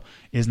ego,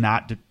 is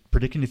not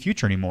predicting the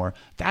future anymore.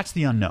 That's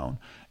the unknown.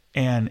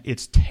 And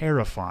it's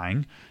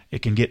terrifying.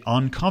 It can get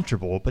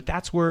uncomfortable, but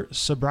that's where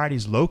sobriety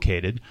is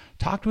located.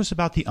 Talk to us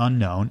about the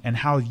unknown and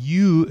how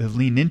you have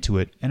leaned into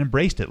it and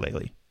embraced it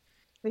lately.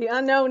 The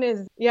unknown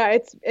is,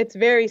 it's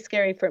very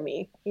scary for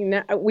me. You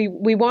know,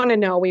 we want to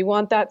know, we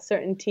want that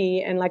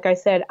certainty. And like I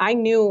said, I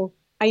knew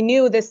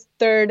this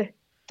third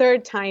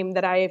time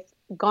that I've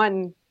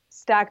gone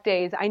stacked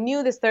days. I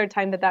knew this third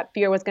time that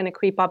fear was going to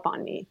creep up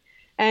on me.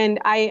 And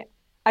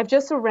I've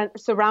just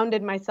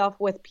surrounded myself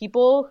with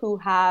people who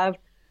have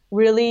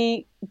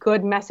really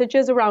good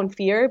messages around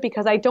fear,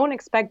 because I don't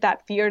expect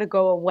that fear to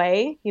go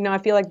away. You know, I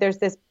feel like there's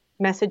this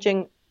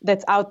messaging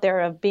that's out there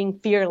of being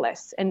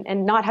fearless and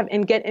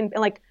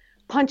like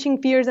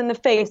punching fears in the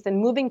face and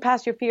moving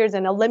past your fears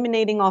and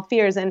eliminating all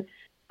fears. And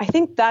I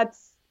think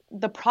that's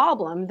the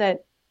problem,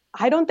 that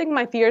I don't think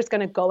my fear is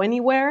going to go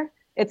anywhere.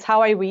 It's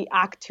how I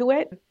react to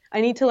it.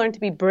 I need to learn to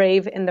be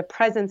brave in the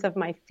presence of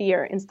my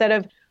fear instead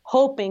of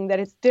hoping that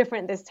it's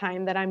different this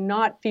time, that I'm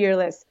not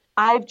fearless.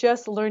 I've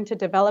just learned to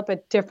develop a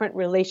different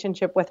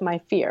relationship with my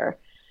fear,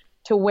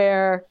 to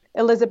where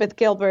Elizabeth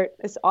Gilbert,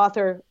 this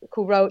author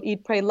who wrote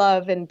Eat, Pray,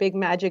 Love and Big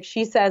Magic,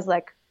 she says,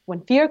 like,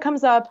 when fear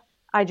comes up,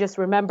 I just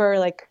remember,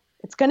 like,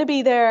 it's going to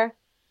be there.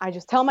 I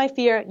just tell my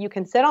fear, you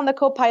can sit on the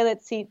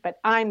co-pilot seat, but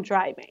I'm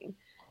driving.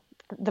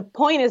 The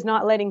point is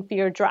not letting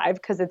fear drive,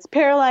 because it's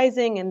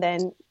paralyzing and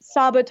then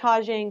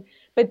sabotaging.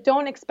 But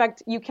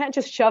you can't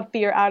just shove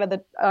fear out of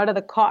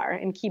the car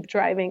and keep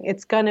driving.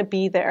 It's going to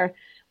be there.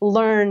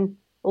 Learn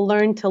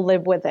to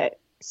live with it.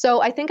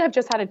 So I think I've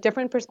just had a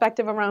different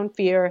perspective around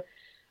fear.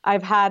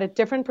 I've had a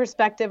different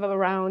perspective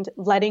around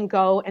letting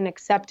go and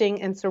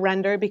accepting and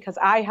surrender, because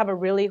I have a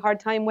really hard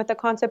time with the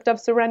concept of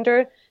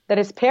surrender that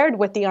is paired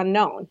with the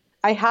unknown.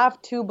 I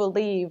have to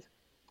believe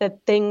that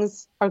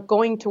things are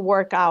going to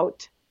work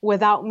out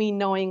without me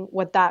knowing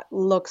what that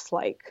looks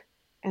like.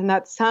 And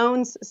that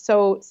sounds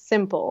so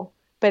simple,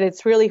 but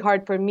it's really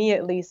hard for me,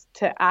 at least,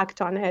 to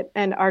act on it.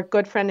 And our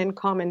good friend in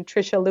common,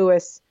 Trisha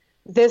Lewis,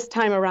 this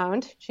time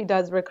around, she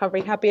does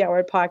Recovery Happy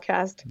Hour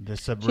podcast. The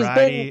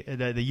sobriety,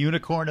 the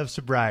unicorn of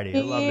sobriety.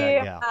 I love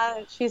that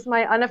gal. She's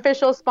my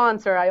unofficial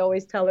sponsor, I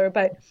always tell her.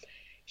 But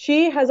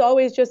she has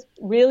always just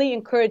really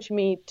encouraged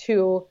me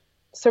to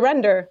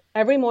surrender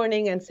every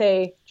morning and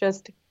say,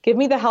 just give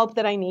me the help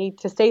that I need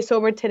to stay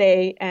sober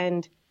today.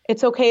 And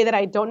it's okay that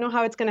I don't know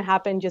how it's going to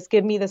happen. Just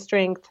give me the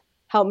strength,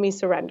 help me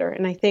surrender.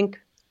 And I think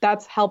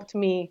that's helped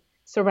me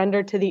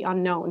surrender to the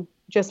unknown,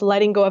 just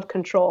letting go of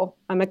control.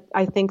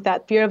 I think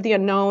that fear of the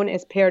unknown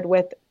is paired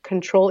with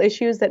control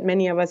issues that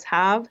many of us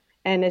have.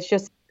 And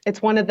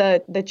it's one of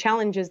the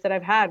challenges that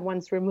I've had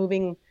once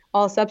removing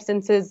all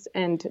substances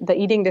and the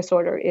eating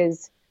disorder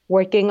is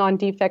working on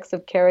defects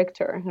of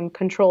character, and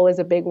control is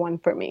a big one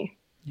for me.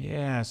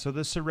 Yeah. So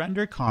the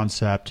surrender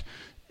concept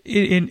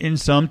in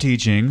some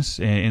teachings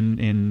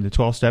in the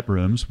 12-step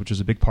rooms, which is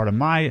a big part of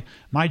my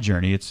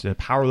journey, it's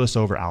powerless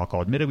over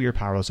alcohol. Admitted we are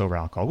powerless over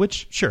alcohol,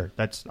 which sure,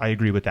 I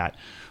agree with that.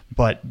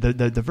 But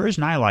the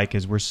version I like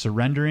is we're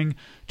surrendering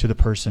to the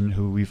person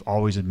who we've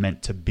always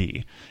meant to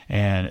be.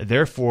 And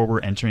therefore,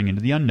 we're entering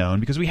into the unknown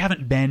because we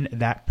haven't been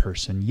that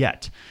person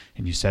yet.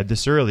 And you said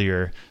this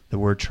earlier, the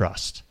word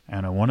trust.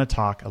 And I want to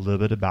talk a little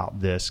bit about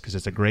this because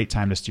it's a great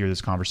time to steer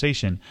this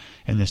conversation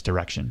in this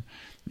direction.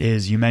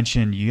 Is you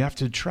mentioned you have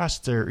to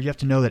trust, or you have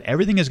to know that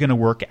everything is going to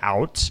work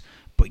out,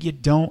 but you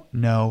don't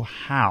know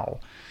how.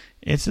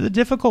 It's a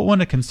difficult one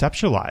to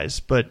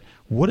conceptualize, but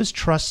what does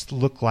trust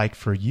look like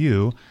for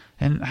you?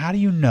 And how do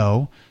you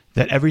know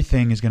that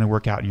everything is going to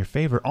work out in your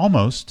favor?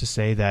 Almost to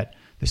say that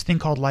this thing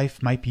called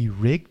life might be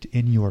rigged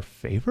in your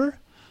favor?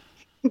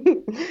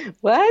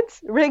 What?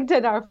 Rigged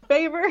in our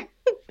favor?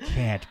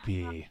 Can't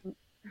be.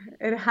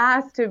 It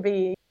has to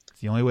be.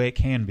 It's the only way it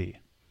can be.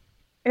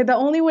 The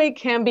only way it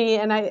can be.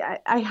 And I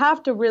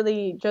have to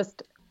really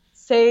just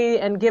say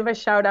and give a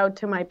shout out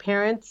to my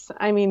parents.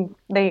 I mean,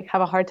 they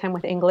have a hard time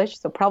with English,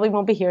 so probably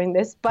won't be hearing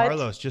this. But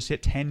Carlos just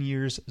hit 10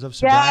 years of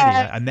sobriety.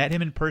 Yes. I met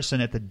him in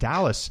person at the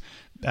Dallas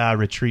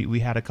retreat we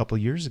had a couple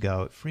years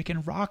ago.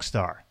 Freaking rock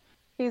star.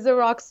 He's a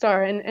rock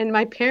star. And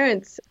my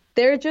parents,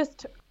 they're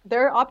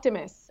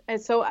optimists. And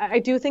so I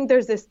do think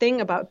there's this thing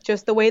about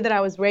just the way that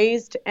I was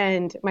raised,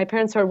 and my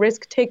parents are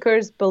risk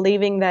takers,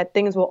 believing that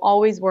things will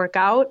always work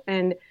out.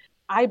 And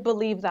I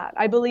believe that.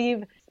 I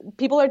believe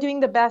people are doing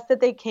the best that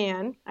they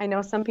can. I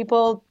know some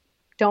people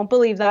don't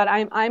believe that.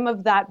 I'm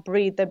of that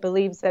breed that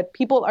believes that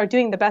people are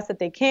doing the best that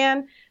they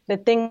can,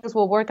 that things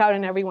will work out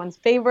in everyone's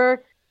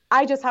favor.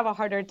 I just have a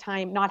harder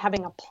time not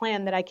having a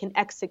plan that I can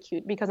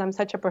execute because I'm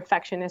such a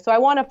perfectionist. So I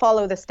want to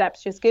follow the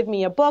steps. Just give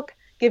me a book,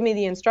 give me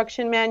the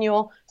instruction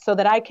manual so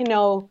that I can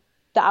know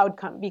the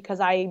outcome because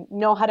I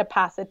know how to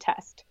pass a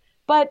test.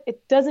 But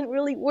it doesn't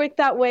really work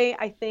that way.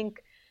 I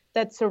think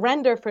that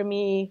surrender for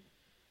me,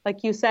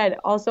 like you said,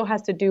 also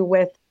has to do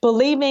with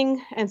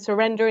believing and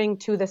surrendering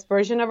to this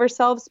version of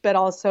ourselves, but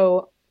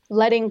also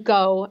letting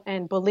go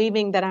and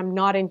believing that I'm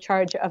not in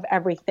charge of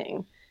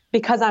everything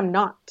because I'm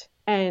not.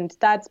 And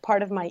that's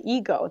part of my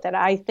ego, that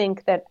I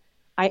think that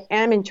I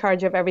am in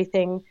charge of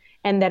everything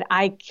and that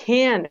I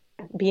can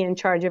be in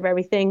charge of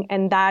everything.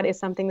 And that is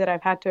something that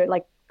I've had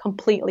to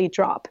completely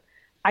drop.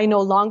 I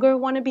no longer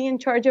want to be in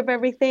charge of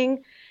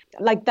everything.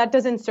 That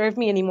doesn't serve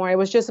me anymore. It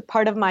was just a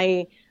part of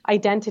my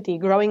identity.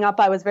 Growing up,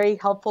 I was very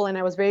helpful and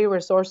I was very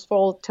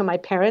resourceful to my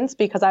parents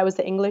because I was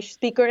the English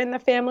speaker in the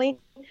family.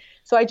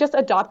 So I just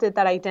adopted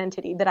that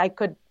identity that I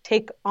could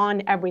take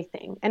on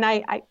everything. And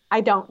I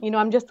don't,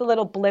 I'm just a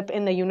little blip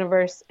in the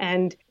universe.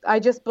 And I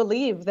just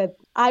believe that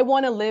I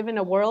want to live in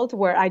a world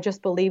where I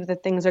just believe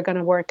that things are going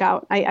to work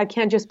out. I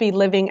can't just be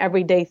living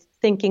every day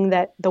thinking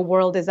that the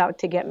world is out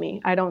to get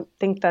me. I don't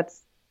think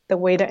that's the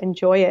way to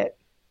enjoy it.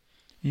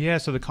 Yeah,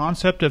 so the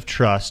concept of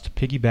trust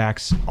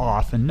piggybacks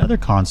off another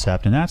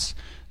concept, and that's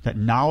that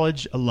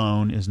knowledge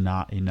alone is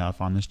not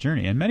enough on this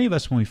journey. And many of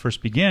us, when we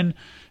first begin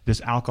this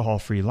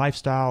alcohol-free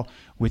lifestyle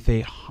with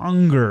a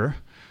hunger,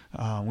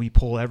 we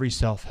pull every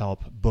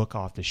self-help book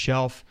off the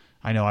shelf.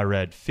 I know I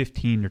read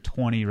 15 or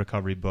 20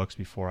 recovery books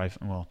before I've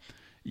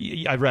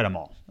read them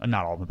all,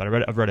 not all of them, but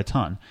I've read a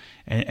ton.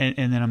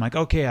 And then I'm like,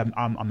 okay,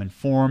 I'm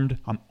informed,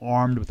 I'm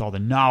armed with all the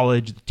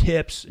knowledge, the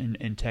tips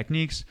and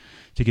techniques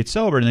to get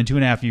sober. And then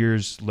 2.5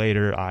 years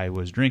later, I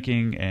was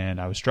drinking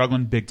and I was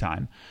struggling big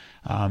time.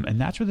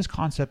 And that's where this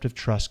concept of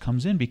trust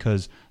comes in,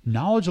 because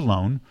knowledge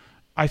alone,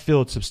 I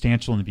feel it's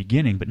substantial in the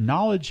beginning, but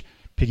knowledge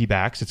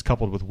piggybacks, it's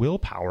coupled with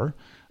willpower.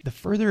 The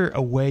further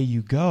away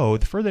you go,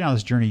 the further down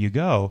this journey you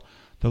go,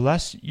 the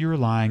less you're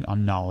relying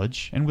on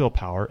knowledge and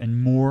willpower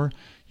and more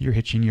you're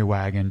hitching your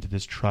wagon to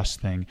this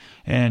trust thing.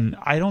 And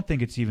I don't even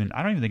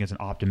think it's an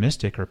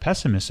optimistic or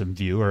pessimistic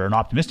view or an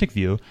optimistic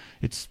view.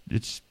 It's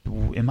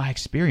in my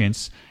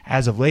experience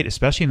as of late,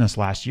 especially in this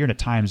last year, and at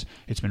times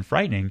it's been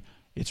frightening,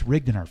 it's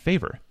rigged in our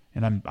favor.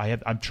 And I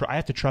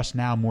have to trust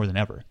now more than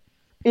ever.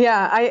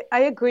 Yeah, I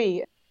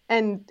agree.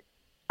 And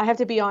I have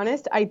to be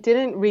honest, I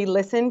didn't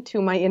re-listen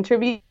to my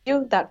interview,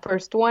 that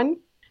first one.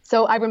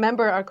 So I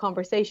remember our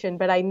conversation,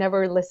 but I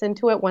never listened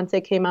to it. Once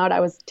it came out, I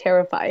was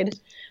terrified.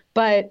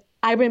 But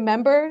I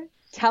remember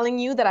telling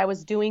you that I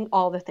was doing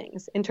all the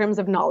things in terms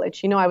of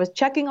knowledge. I was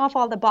checking off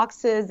all the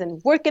boxes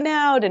and working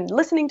out and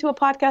listening to a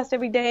podcast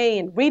every day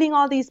and reading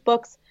all these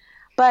books.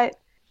 But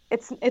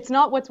it's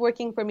not what's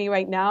working for me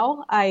right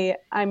now.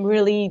 I'm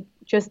really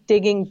just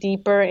digging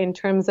deeper in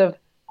terms of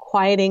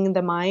quieting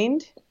the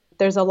mind.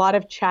 There's a lot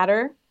of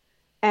chatter,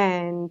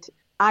 and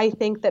I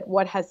think that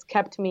what has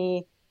kept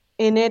me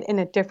in it in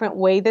a different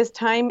way this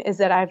time is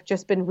that I've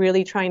just been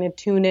really trying to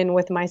tune in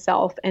with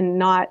myself and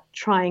not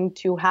trying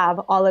to have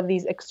all of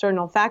these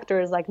external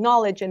factors like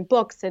knowledge and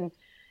books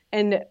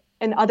and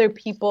other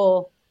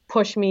people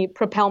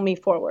propel me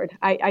forward.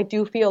 I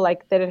do feel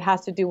like that it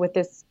has to do with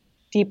this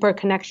deeper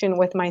connection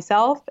with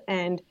myself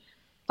and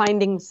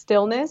finding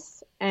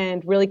stillness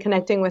and really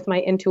connecting with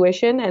my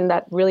intuition. And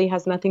that really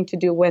has nothing to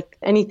do with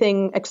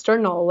anything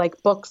external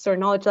like books or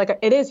knowledge. Like,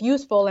 it is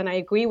useful and I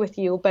agree with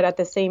you, but at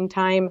the same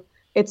time,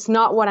 it's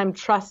not what I'm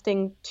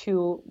trusting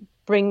to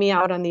bring me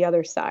out on the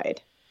other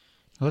side.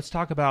 Let's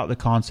talk about the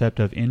concept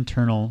of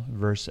internal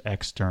versus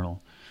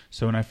external.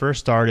 So when I first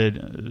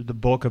started, the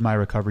bulk of my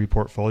recovery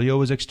portfolio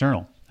was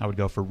external. I would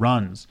go for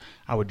runs.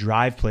 I would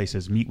drive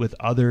places, meet with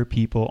other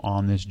people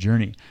on this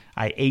journey.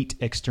 I ate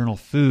external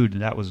food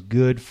that was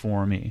good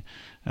for me.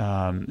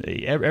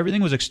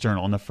 Everything was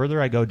external. And the further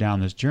I go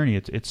down this journey,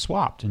 it's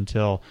swapped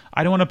until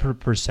I don't want to put a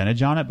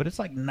percentage on it, but it's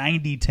like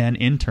 90-10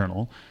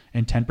 internal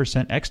and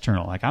 10%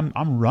 external. Like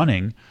I'm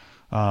running.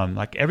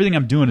 Like everything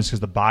I'm doing is because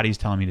the body's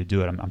telling me to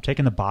do it. I'm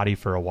taking the body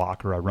for a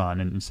walk or a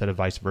run instead of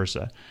vice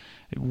versa.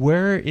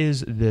 Where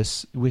is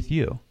this with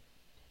you?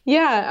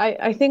 Yeah,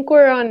 I think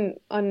we're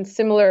on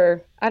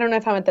similar. I don't know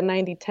if I'm at the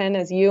 90-10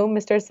 as you,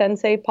 Mr.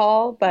 Sensei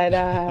Paul, but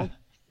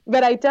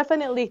I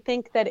definitely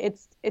think that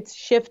it's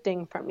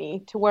shifting for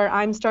me to where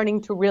I'm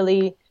starting to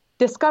really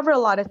discover a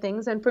lot of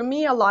things. And for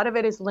me, a lot of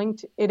it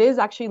is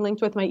actually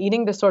linked with my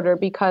eating disorder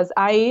because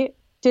I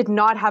did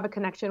not have a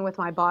connection with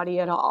my body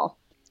at all.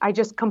 I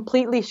just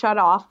completely shut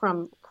off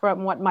from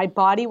what my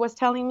body was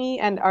telling me.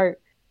 And our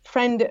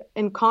friend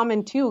in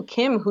common too,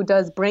 Kim, who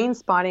does brain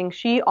spotting,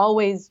 she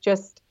always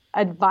just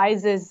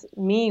advises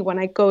me when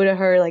I go to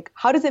her, like,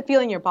 how does it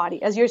feel in your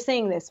body? As you're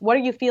saying this, what are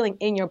you feeling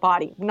in your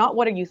body? Not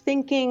what are you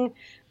thinking?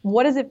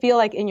 What does it feel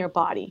like in your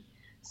body?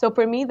 So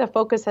for me, the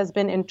focus has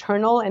been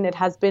internal and it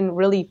has been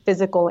really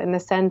physical in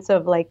the sense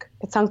of like,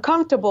 it's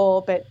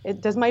uncomfortable, but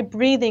does my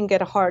breathing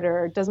get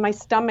harder? Does my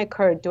stomach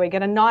hurt? Do I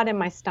get a knot in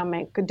my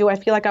stomach? Do I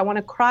feel like I want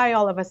to cry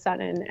all of a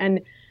sudden?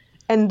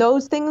 And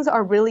those things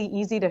are really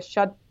easy to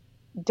shut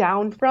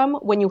down from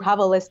when you have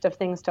a list of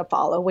things to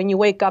follow. When you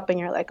wake up and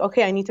you're like,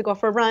 okay, I need to go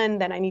for a run,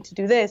 then I need to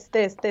do this.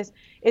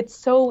 It's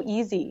so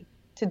easy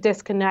to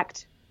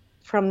disconnect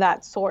from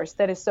that source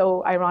that is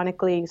so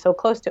ironically so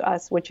close to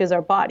us, which is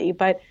our body.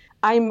 But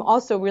I'm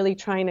also really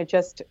trying to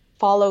just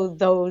follow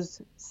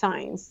those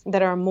signs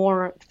that are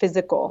more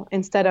physical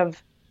instead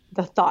of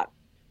the thought.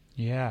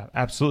 Yeah,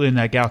 absolutely. And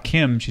that gal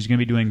Kim, she's going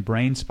to be doing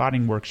brain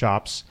spotting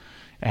workshops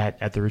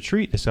at the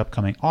retreat this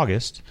upcoming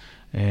August.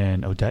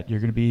 And Odette, you're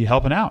going to be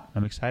helping out.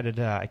 I'm excited.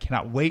 I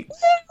cannot wait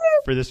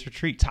for this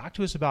retreat. Talk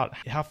to us about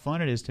how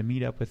fun it is to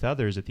meet up with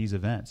others at these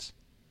events.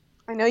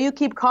 I know you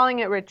keep calling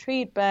it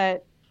retreat,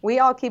 but we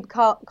all keep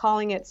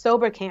calling it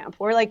sober camp.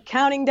 We're like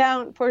counting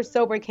down for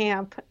sober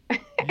camp.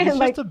 It's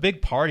just a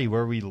big party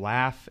where we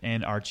laugh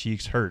and our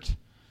cheeks hurt.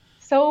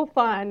 So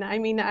fun. I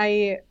mean,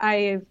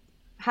 I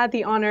had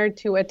the honor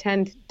to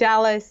attend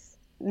Dallas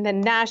and then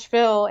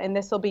Nashville, and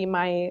this will be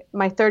my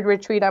third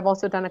retreat. I've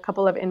also done a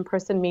couple of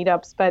in-person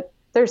meetups, but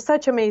there's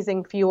such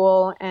amazing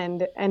fuel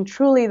and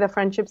truly the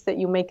friendships that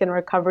you make in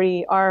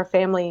recovery are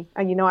family.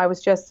 I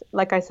was just,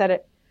 like I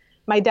said,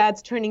 my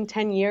dad's turning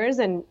 10 years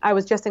and I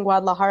was just in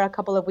Guadalajara a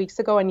couple of weeks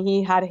ago and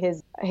he had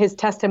his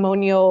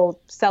testimonial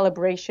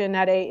celebration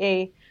at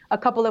AA a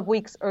couple of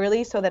weeks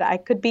early so that I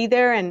could be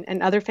there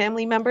and other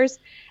family members.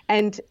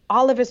 And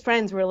all of his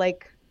friends were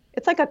like,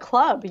 it's like a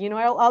club,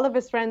 all of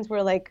his friends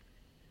were like,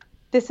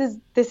 this is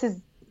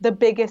the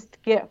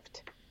biggest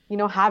gift.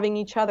 Having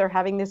each other,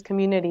 having this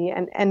community.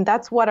 And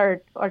that's what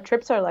our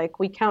trips are like.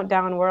 We count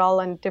down. We're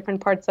all in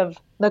different parts of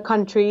the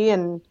country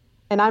and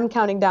I'm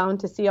counting down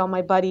to see all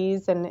my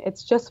buddies and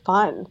it's just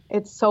fun.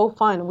 It's so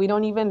fun. We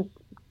don't even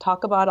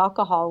talk about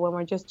alcohol when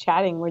we're just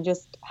chatting. We're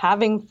just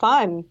having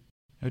fun.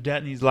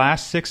 Odette, in these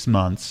last 6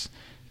 months,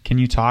 can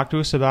you talk to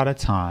us about a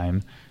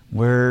time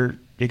where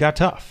it got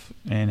tough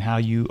and how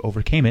you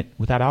overcame it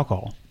without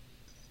alcohol?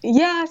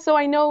 Yeah, so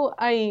I know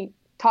I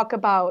talk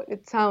about,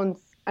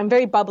 I'm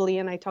very bubbly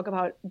and I talk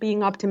about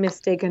being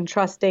optimistic and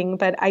trusting,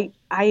 but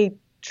I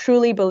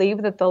truly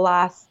believe that the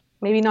last,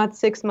 maybe not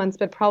 6 months,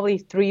 but probably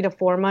 3 to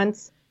 4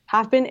 months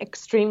have been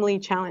extremely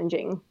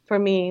challenging for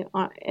me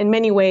in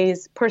many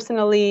ways,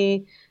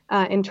 personally,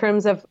 in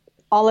terms of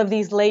all of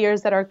these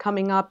layers that are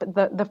coming up.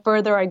 The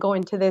further I go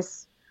into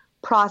this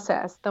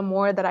process, the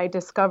more that I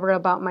discover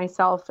about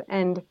myself.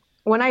 And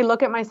when I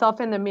look at myself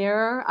in the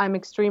mirror, I'm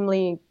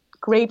extremely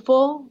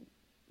grateful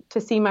to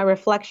see my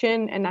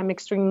reflection and I'm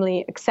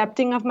extremely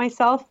accepting of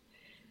myself.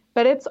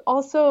 But it's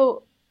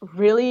also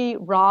really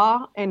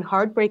raw and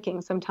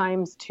heartbreaking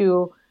sometimes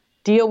to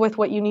deal with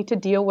what you need to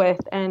deal with.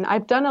 And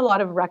I've done a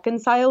lot of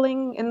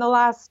reconciling in the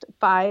last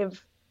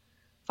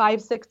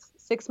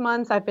 6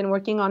 months. I've been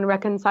working on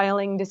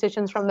reconciling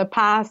decisions from the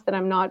past that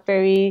I'm not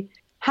very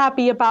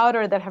happy about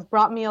or that have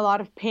brought me a lot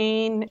of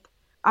pain.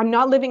 I'm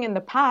not living in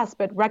the past,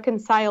 but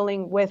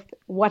reconciling with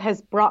what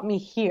has brought me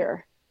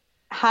here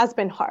has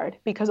been hard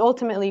because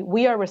ultimately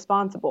we are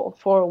responsible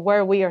for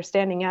where we are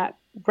standing at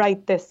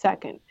right this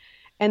second.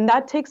 And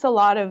that takes a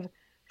lot of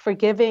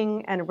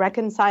forgiving and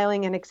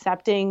reconciling and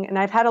accepting. And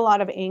I've had a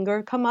lot of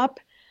anger come up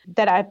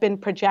that I've been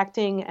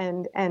projecting,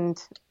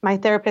 and my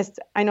therapist,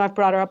 I know I've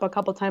brought her up a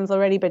couple times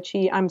already, but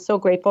I'm so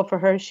grateful for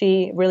her.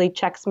 She really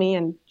checks me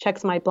and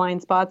checks my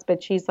blind spots,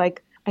 but she's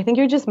like, I think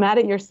you're just mad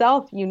at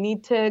yourself. You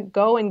need to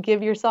go and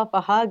give yourself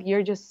a hug.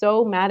 You're just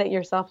so mad at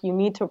yourself. You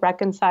need to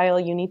reconcile.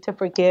 You need to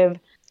forgive.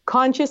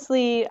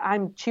 Consciously,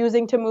 I'm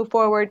choosing to move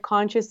forward.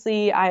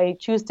 Consciously, I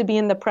choose to be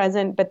in the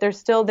present, but there's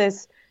still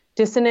this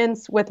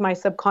dissonance with my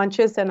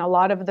subconscious and a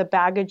lot of the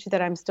baggage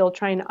that I'm still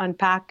trying to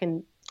unpack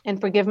and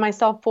forgive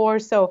myself for.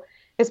 So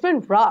it's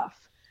been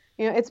rough.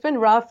 It's been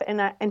rough.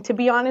 And to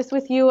be honest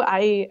with you,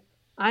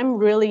 I'm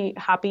really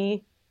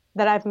happy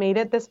that I've made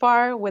it this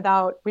far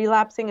without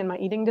relapsing in my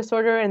eating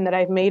disorder, and that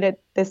I've made it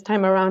this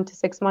time around to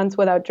 6 months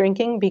without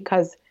drinking,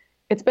 because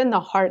it's been the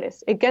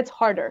hardest. It gets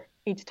harder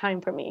each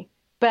time for me,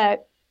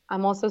 but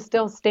I'm also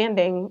still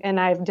standing, and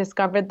I've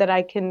discovered that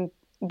I can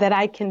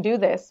do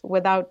this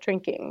without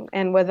drinking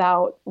and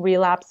without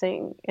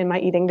relapsing in my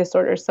eating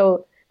disorder.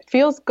 So it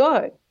feels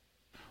good.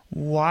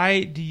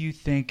 Why do you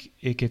think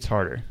it gets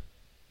harder?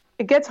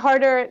 It gets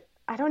harder.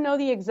 I don't know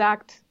the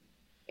exact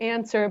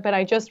answer, but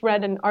I just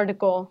read an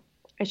article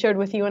I shared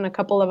with you and a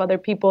couple of other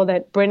people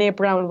that Brené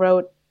Brown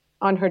wrote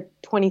on her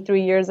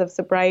 23 years of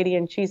sobriety.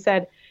 And she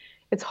said,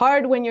 it's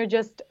hard when you're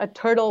just a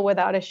turtle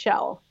without a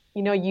shell.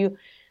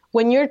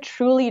 When you're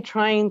truly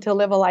trying to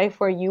live a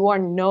life where you are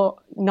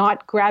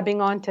not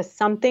grabbing onto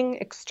something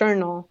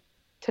external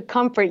to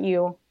comfort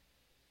you,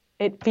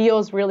 it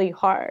feels really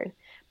hard.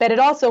 But it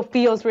also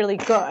feels really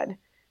good.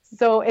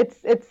 So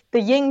it's the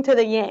yin to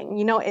the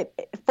yang.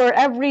 For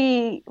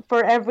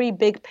every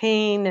big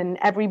pain and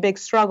every big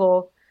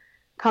struggle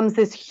comes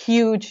this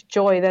huge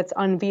joy that's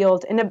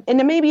unveiled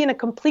maybe in a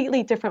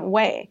completely different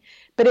way.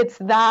 But it's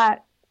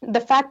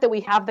the fact that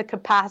we have the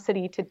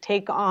capacity to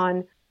take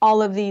on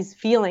all of these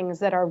feelings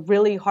that are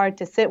really hard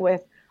to sit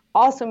with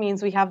also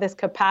means we have this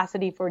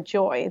capacity for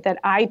joy that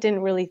I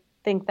didn't really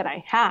think that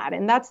I had.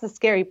 And that's the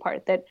scary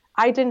part, that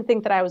I didn't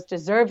think that I was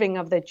deserving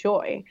of the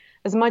joy.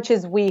 As much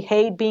as we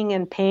hate being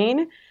in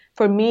pain,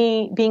 for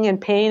me, being in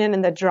pain and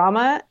in the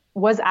drama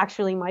was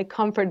actually my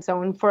comfort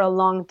zone for a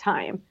long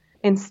time,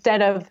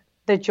 instead of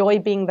the joy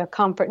being the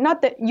comfort.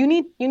 Not that you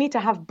need to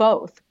have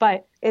both,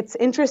 but it's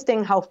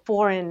interesting how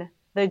foreign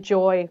the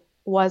joy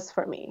was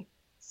for me.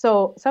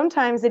 So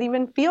sometimes it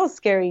even feels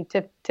scary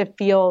to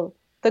feel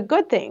the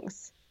good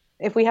things,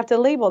 if we have to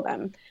label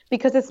them,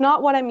 because it's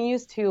not what I'm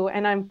used to.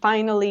 And I'm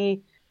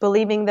finally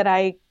believing that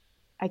I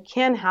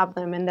can have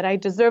them, and that I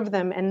deserve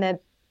them, and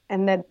that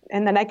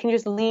I can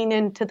just lean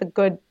into the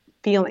good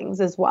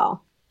feelings as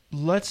well.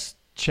 Let's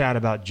chat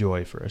about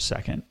joy for a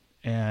second.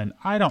 And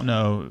I don't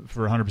know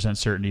for 100%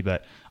 certainty,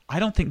 but I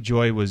don't think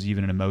joy was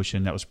even an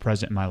emotion that was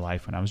present in my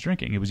life when I was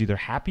drinking. It was either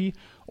happy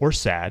or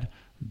sad.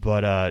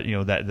 But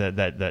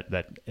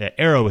that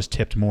arrow was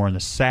tipped more in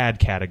the sad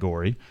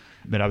category.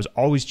 But I was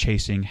always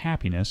chasing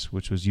happiness,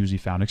 which was usually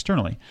found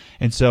externally.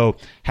 And so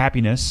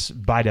happiness,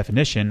 by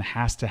definition,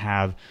 has to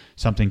have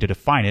something to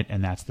define it,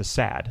 and that's the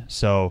sad.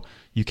 So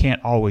you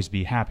can't always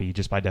be happy.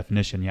 Just by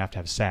definition, you have to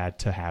have sad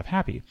to have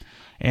happy.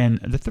 And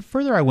the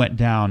further I went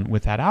down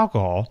with that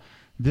alcohol,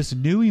 this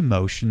new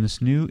emotion,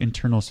 this new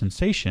internal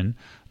sensation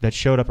that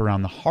showed up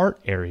around the heart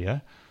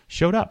area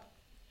showed up.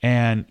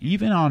 And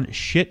even on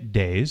shit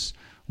days,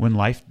 when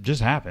life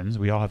just happens,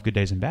 we all have good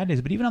days and bad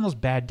days, but even on those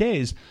bad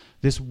days,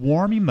 this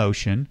warm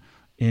emotion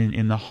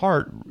in the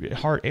heart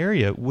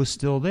area was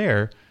still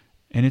there,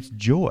 and it's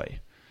joy.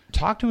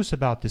 Talk to us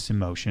about this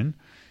emotion,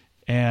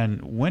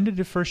 and when did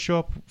it first show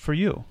up for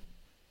you?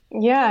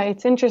 Yeah,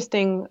 it's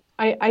interesting.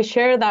 I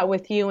share that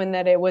with you, in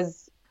that it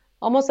was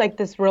almost like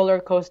this roller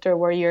coaster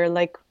where you're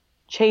like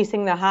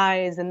chasing the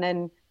highs and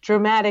then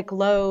dramatic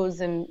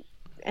lows, and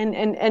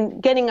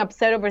getting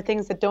upset over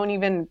things that don't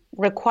even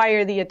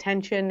require the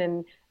attention.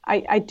 And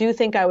I do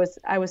think I was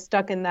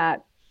stuck in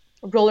that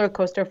roller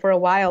coaster for a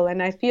while.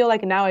 And I feel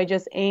like now I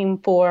just aim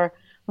for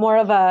more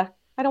of a,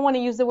 I don't want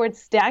to use the word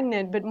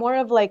stagnant, but more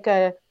of like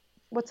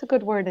what's a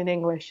good word in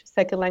English,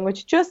 second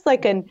language? Just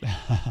like a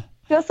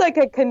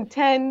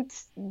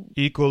content.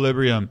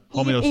 Equilibrium,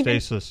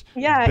 homeostasis,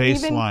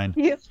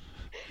 baseline.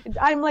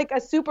 I'm like a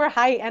super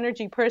high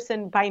energy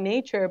person by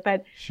nature,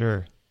 but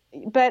sure.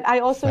 But I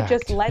also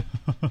just let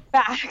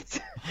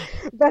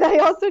but I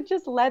also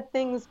just let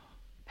things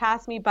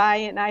pass me by.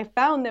 And I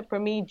found that for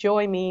me,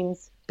 joy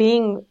means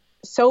being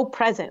so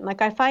present.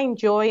 Like I find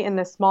joy in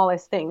the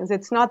smallest things.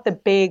 It's not the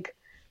big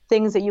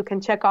things that you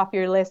can check off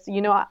your list.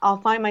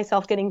 I'll find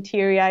myself getting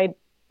teary-eyed,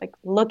 like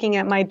looking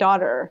at my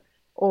daughter,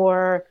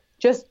 or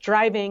just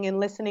driving and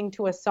listening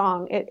to a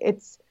song.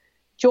 It's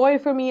joy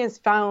for me is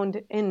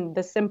found in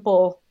the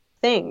simple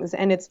things,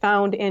 and it's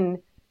found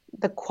in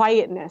the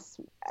quietness.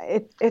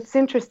 It's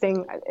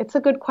interesting. It's a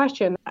good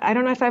question. I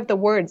don't know if I have the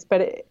words,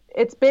 but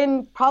it's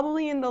been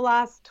probably in the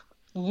last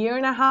year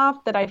and a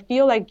half that I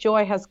feel like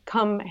joy has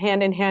come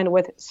hand in hand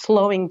with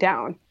slowing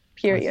down,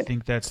 I period.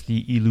 think that's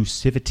the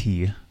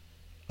elusivity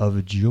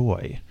of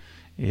joy.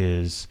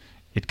 Is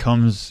it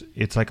comes,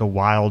 it's like a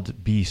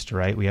wild beast,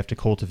 right? We have to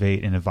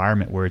cultivate an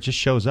environment where it just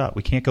shows up.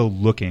 We can't go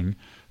looking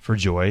for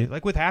joy.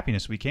 Like with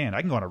happiness, we can.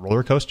 I can go on a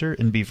roller coaster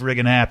and be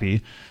friggin'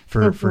 happy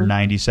for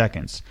 90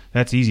 seconds.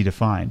 That's easy to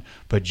find.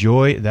 But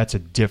joy, that's a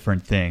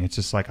different thing. It's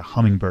just like a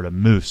hummingbird, a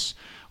moose,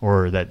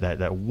 or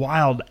that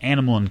wild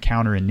animal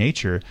encounter in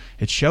nature.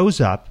 It shows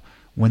up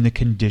when the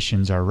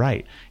conditions are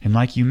right. And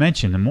like you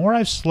mentioned, the more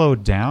I've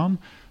slowed down,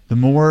 the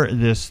more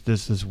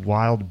this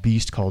wild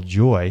beast called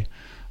joy,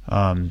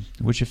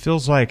 which it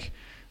feels like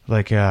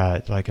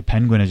a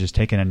penguin has just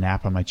taken a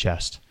nap on my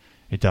chest.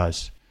 It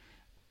does.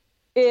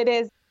 It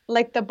is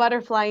like the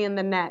butterfly in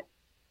the net.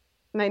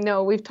 And I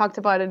know we've talked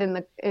about it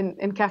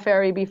in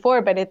Cafe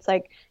before, but it's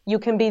like you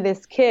can be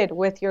this kid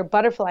with your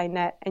butterfly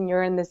net and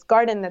you're in this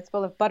garden that's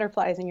full of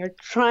butterflies and you're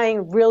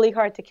trying really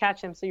hard to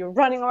catch them. So you're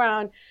running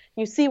around,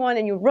 you see one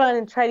and you run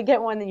and try to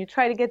get one and you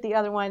try to get the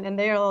other one and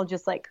they're all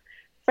just like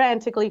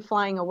frantically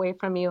flying away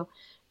from you.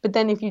 But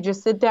then if you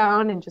just sit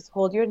down and just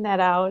hold your net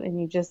out and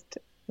you just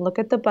look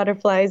at the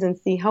butterflies and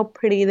see how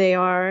pretty they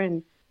are,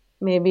 and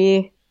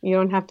maybe you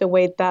don't have to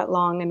wait that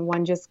long and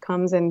one just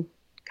comes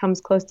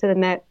close to the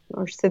net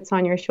or sits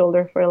on your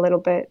shoulder for a little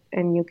bit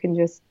and you can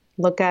just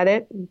look at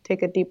it and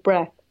take a deep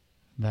breath.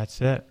 That's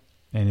it.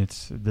 And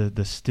it's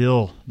the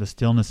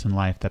stillness in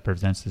life that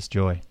presents this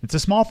joy. It's the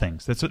small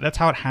things. That's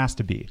how it has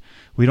to be.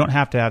 We don't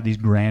have to have these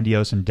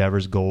grandiose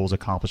endeavors, goals,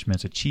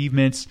 accomplishments,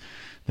 achievements,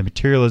 the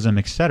materialism,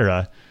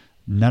 etc.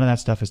 None of that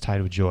stuff is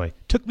tied with joy.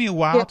 Took me a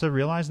while to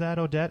realize that,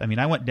 Odette. I mean,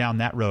 I went down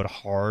that road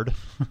hard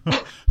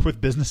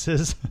with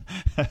businesses.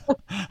 I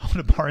own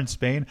a bar in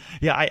Spain.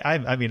 Yeah,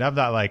 I mean, I'm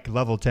not like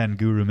level 10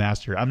 guru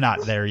master. I'm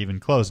not there even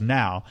close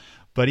now.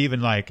 But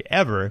even like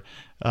ever,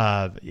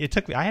 it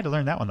took me, I had to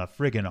learn that one the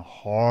friggin'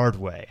 hard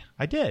way.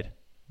 I did.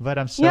 But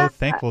I'm so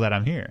thankful that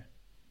I'm here.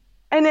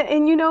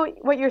 And you know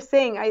what you're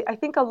saying, I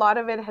think a lot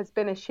of it has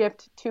been a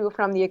shift too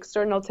from the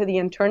external to the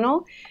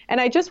internal.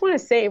 And I just want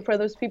to say for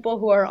those people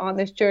who are on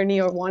this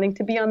journey or wanting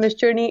to be on this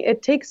journey,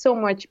 it takes so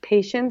much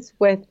patience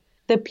with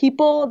the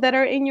people that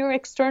are in your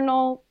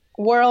external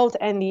world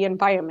and the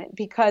environment.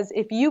 Because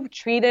if you've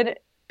treated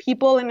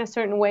people in a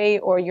certain way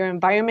or your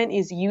environment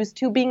is used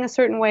to being a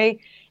certain way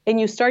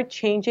and you start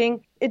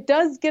changing, it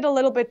does get a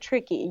little bit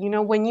tricky. You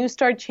know, when you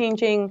start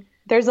changing,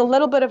 there's a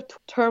little bit of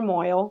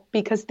turmoil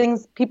because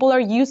people are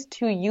used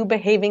to you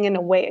behaving in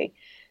a way.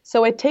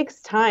 So it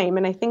takes time.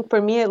 And I think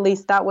for me, at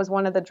least, that was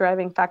one of the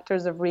driving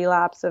factors of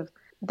relapse, of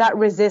that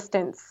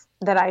resistance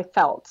that I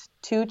felt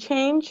to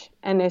change.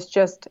 And it's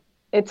just,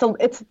 it's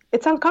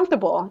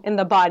uncomfortable in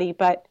the body,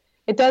 but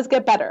it does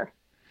get better.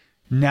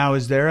 Now,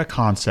 is there a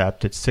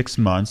concept at 6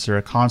 months or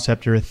a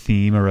concept or a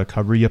theme or a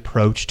recovery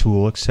approach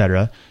tool,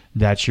 etc.,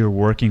 that you're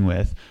working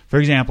with? For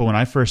example, when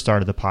I first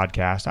started the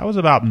podcast, I was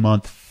about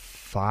month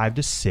 5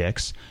 to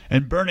 6,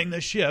 and burning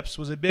the ships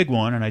was a big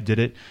one, and I did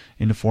it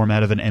in the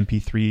format of an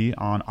MP3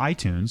 on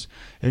iTunes.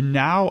 And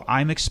now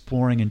I'm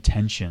exploring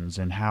intentions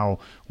and how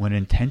when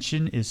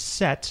intention is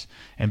set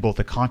and both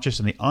the conscious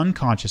and the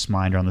unconscious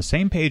mind are on the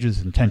same page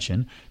with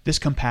intention, this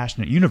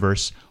compassionate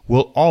universe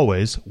will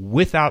always,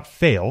 without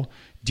fail,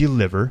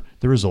 deliver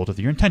the result of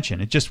your intention.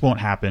 It just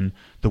won't happen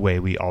the way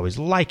we always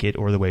like it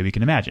or the way we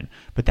can imagine.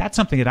 But that's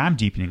something that I'm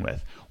deepening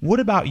with. What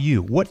about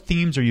you? What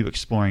themes are you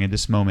exploring at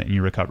this moment in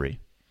your recovery?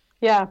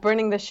 Yeah,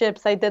 burning the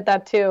ships. I did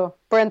that too.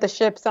 Burned the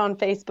ships on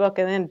Facebook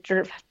and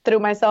then threw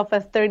myself a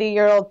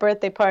 30-year-old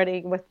birthday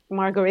party with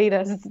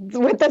margaritas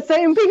with the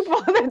same people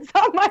that's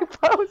on my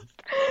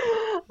post.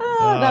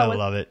 I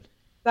love it.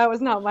 That was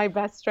not my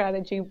best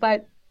strategy,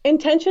 but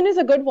intention is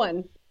a good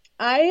one.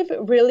 I've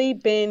really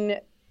been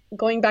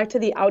going back to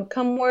the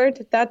outcome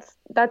word. That's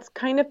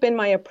kind of been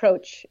my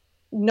approach,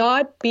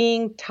 not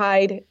being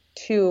tied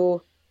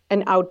to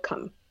an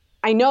outcome.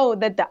 I know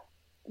that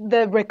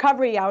the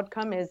recovery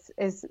outcome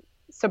is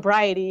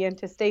sobriety and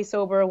to stay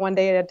sober one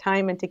day at a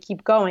time and to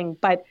keep going.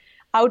 But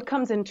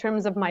outcomes in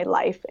terms of my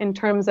life, in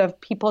terms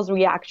of people's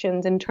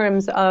reactions, in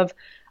terms of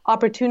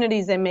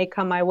opportunities that may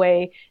come my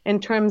way, in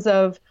terms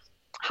of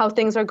how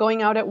things are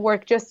going out at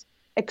work, just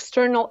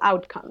external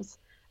outcomes.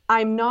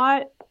 I'm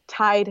not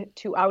tied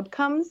to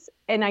outcomes.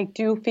 And I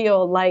do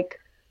feel like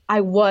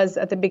I was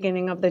at the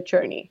beginning of the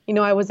journey. You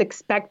know, I was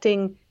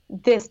expecting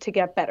this to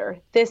get better,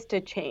 this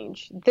to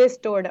change, this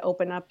door to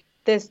open up,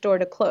 this door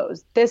to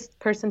close, this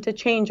person to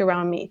change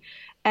around me.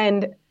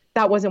 And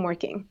that wasn't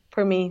working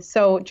for me.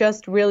 So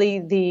just really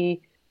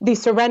the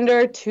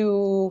surrender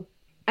to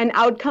an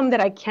outcome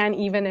that I can't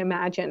even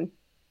imagine,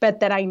 but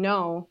that I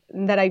know,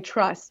 that I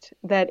trust,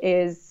 that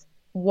is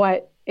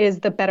what is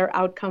the better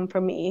outcome for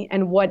me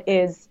and what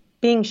is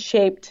being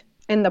shaped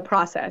in the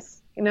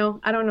process. You know,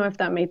 I don't know if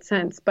that made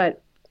sense,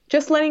 but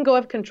just letting go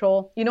of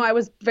control. You know, I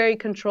was very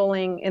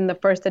controlling in the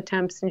first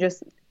attempts and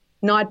just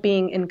not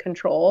being in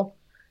control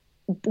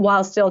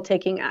while still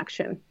taking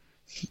action.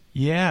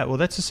 Yeah, well,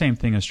 that's the same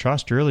thing as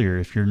trust earlier.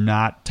 If you're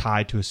not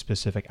tied to a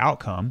specific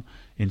outcome,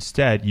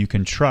 Instead, you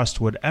can trust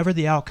whatever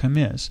the outcome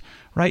is,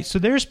 right? So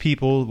there's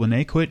people, when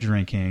they quit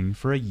drinking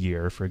for a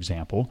year, for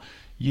example,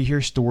 you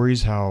hear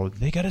stories how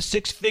they got a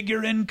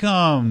 6-figure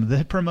income,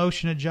 the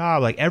promotion, a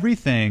job, like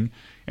everything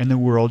in the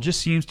world just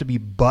seems to be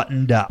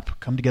buttoned up,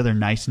 come together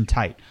nice and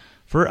tight.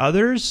 For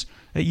others,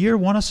 at year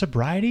one of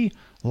sobriety,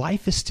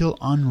 life is still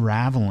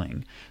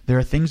unraveling. There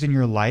are things in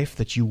your life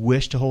that you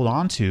wish to hold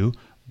on to,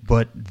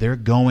 but they're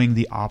going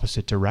the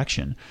opposite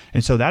direction.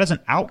 And so that is an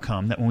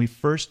outcome that when we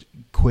first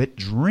quit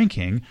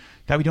drinking,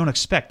 that we don't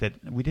expect, that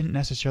we didn't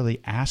necessarily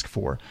ask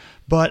for.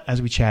 But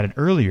as we chatted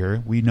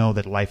earlier, we know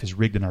that life is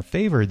rigged in our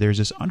favor. There's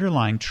this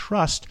underlying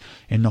trust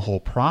in the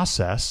whole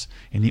process,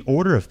 in the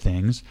order of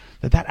things,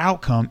 that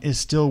outcome is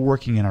still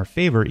working in our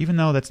favor, even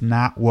though that's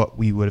not what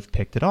we would have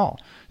picked at all.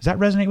 Does that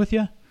resonate with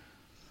you?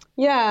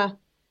 Yeah.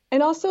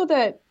 And also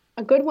that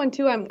a good one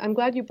too, I'm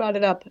glad you brought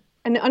it up.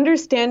 An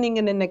understanding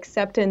and an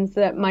acceptance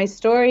that my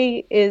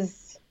story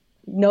is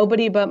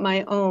nobody but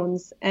my own.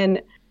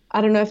 And I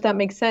don't know if that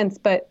makes sense,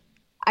 but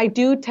I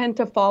do tend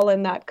to fall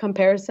in that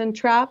comparison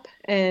trap,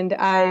 and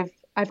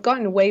I've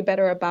gotten way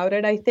better about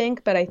it, I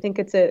think, but I think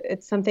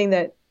it's something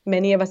that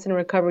many of us in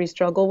recovery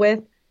struggle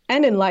with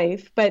and in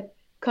life, but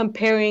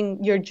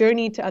comparing your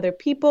journey to other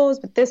people's,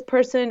 but this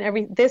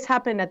person, this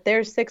happened at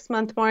their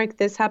 6-month mark,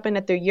 this happened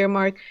at their year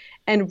mark,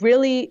 and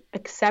really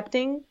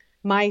accepting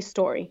my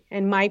story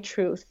and my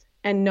truth,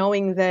 and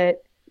knowing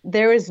that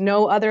there is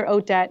no other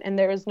Odette and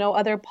there is no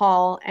other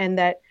Paul, and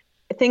that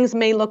things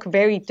may look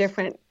very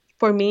different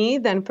for me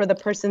than for the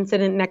person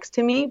sitting next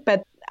to me,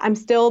 but I'm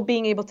still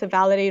being able to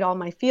validate all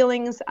my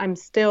feelings. I'm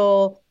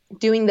still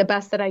doing the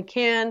best that I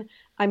can.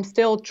 I'm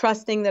still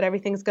trusting that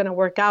everything's going to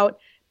work out,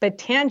 but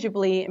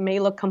tangibly it may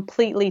look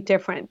completely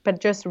different, but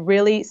just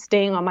really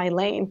staying on my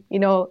lane.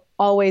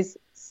 Always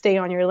stay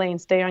on your lane.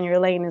 Stay on your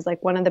lane is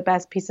like one of the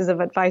best pieces of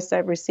advice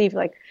I've received.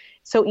 Like,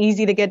 so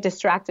easy to get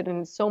distracted,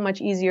 and it's so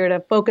much easier to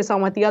focus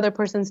on what the other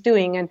person's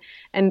doing.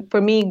 And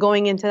for me,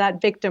 going into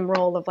that victim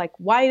role of like,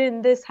 why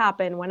didn't this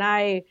happen when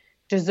I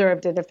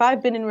deserved it? If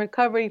I've been in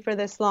recovery for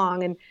this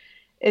long, and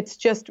it's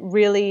just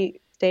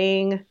really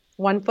staying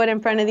one foot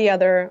in front of the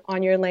other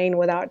on your lane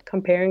without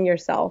comparing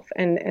yourself,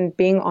 and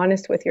being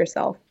honest with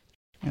yourself.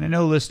 And I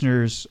know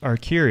listeners are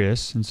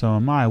curious, and so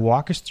am I.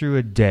 Walk us through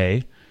a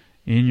day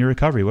in your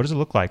recovery. What does it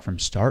look like from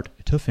start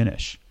to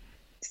finish?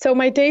 So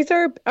my days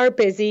are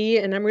busy,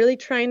 and I'm really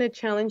trying to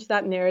challenge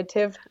that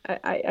narrative.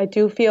 I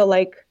do feel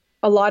like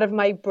a lot of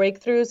my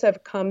breakthroughs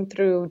have come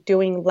through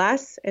doing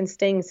less and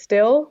staying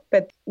still,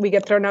 but we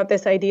get thrown out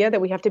this idea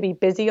that we have to be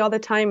busy all the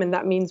time, and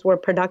that means we're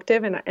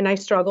productive. And I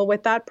struggle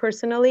with that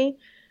personally.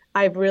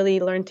 I've really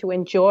learned to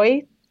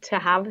enjoy, to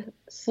have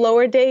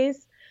slower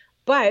days,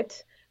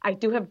 but I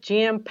do have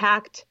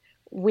jam-packed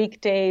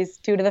weekdays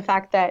due to the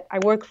fact that I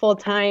work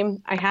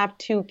full-time. I have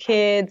 2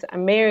 kids.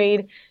 I'm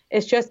married.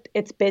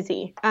 It's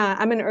busy.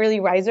 I'm an early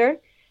riser.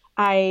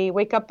 I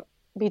wake up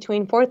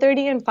between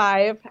 4:30 and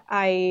 5.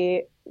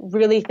 I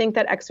really think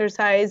that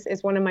exercise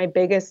is one of my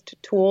biggest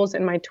tools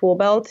in my tool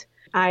belt.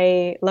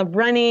 I love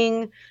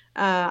running.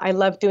 I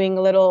love doing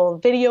a little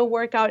video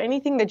workout,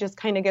 anything that just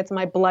kind of gets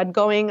my blood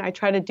going. I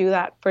try to do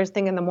that first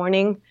thing in the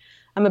morning.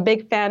 I'm a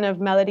big fan of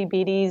Melody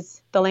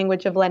Beattie's The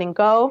Language of Letting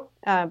Go,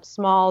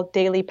 small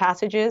daily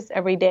passages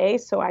every day.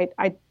 So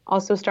I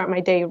also start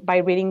my day by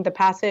reading the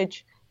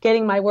passage,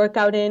 getting my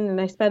workout in,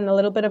 and I spend a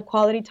little bit of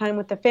quality time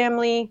with the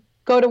family.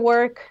 Go to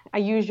work. I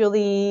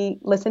usually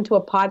listen to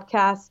a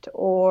podcast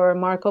or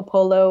Marco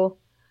Polo,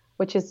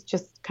 which is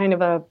just kind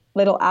of a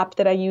little app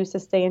that I use to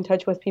stay in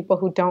touch with people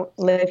who don't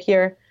live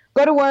here.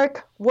 Go to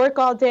work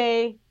all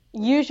day.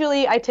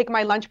 Usually I take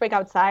my lunch break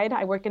outside.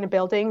 I work in a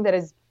building that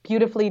is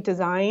beautifully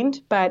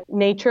designed, but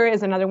nature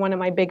is another one of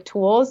my big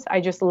tools.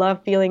 I just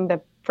love feeling the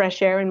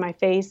fresh air in my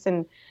face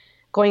and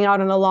going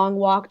out on a long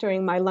walk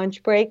during my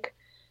lunch break.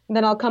 And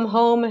then I'll come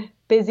home,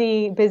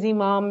 busy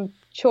mom,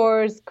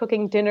 chores,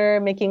 cooking dinner,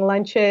 making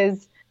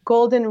lunches.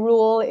 Golden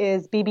rule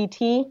is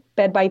BBT,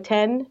 bed by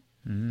 10.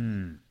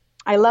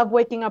 I love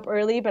waking up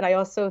early, but I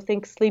also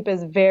think sleep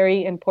is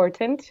very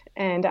important,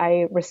 and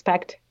I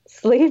respect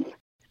sleep.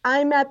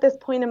 I'm at this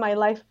point in my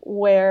life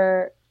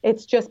where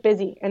it's just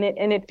busy, and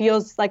it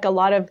feels like a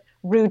lot of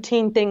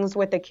routine things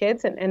with the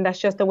kids, and that's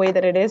just the way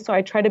that it is. So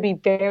I try to be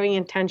very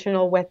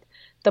intentional with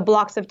the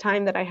blocks of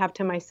time that I have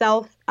to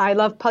myself. I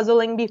love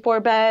puzzling before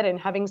bed and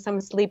having some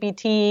sleepy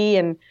tea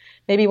and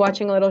maybe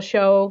watching a little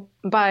show,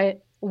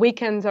 but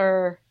weekends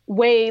are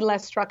way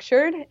less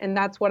structured, and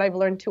that's what I've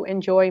learned to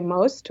enjoy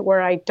most,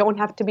 where I don't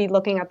have to be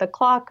looking at the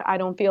clock. I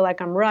don't feel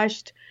like I'm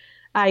rushed.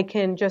 I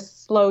can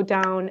just slow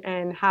down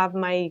and have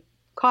my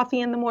coffee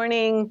in the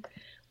morning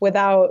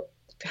without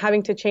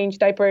having to change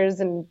diapers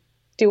and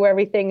do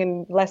everything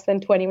in less than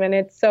 20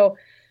 minutes. So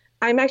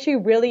I'm actually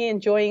really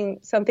enjoying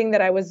something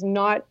that I was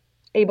not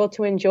able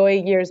to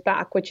enjoy years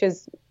back, which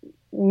is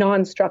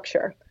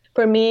non-structure.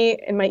 For me,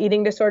 in my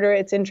eating disorder,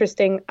 it's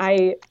interesting.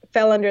 I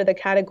fell under the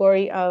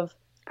category of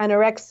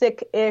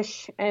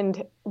anorexic-ish,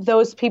 and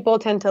those people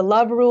tend to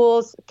love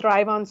rules,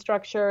 thrive on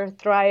structure,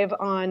 thrive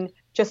on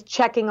just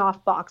checking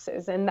off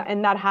boxes. And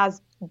that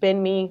has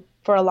been me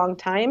for a long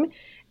time.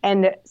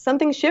 And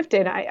something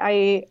shifted.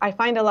 I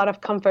find a lot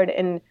of comfort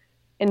in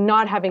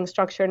not having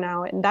structure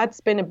now. And that's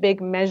been a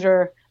big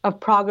measure of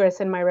progress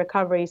in my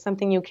recovery,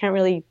 something you can't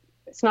really,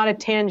 it's not a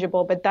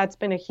tangible, but that's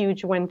been a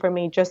huge win for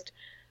me, just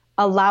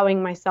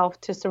allowing myself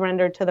to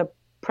surrender to the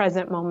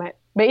present moment.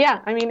 But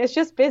yeah, I mean, it's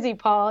just busy,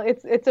 Paul.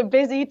 It's a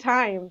busy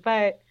time,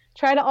 but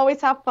try to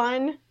always have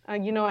fun.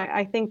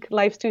 I think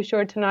life's too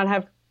short to not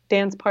have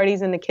dance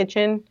parties in the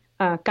kitchen.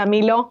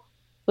 Camilo,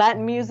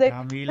 Latin music.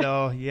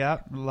 Camilo, yeah,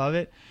 love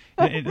it.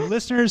 And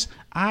listeners,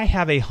 I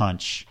have a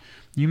hunch.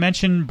 You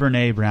mentioned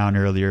Brene Brown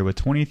earlier. With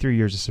 23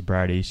 years of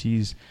sobriety,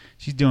 she's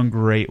doing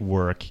great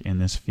work in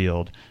this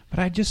field. But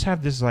I just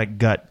have this like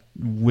gut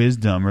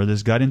wisdom or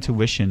this gut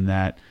intuition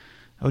that,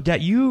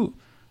 Odette, you're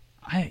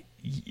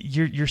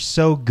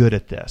so good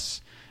at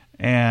this,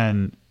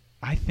 and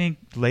I think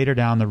later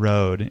down the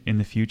road in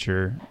the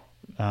future,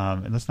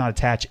 and let's not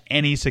attach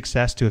any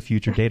success to a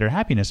future date or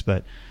happiness,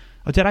 but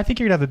Odette, I think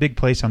you're gonna have a big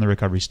place on the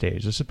recovery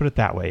stage. Let's just put it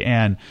that way.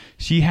 And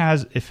she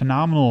has a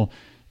phenomenal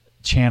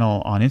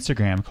channel on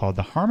Instagram called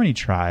the Harmony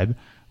Tribe,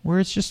 where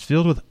it's just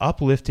filled with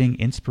uplifting,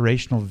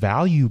 inspirational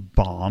value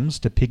bombs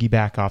to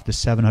piggyback off the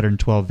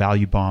 712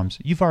 value bombs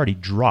you've already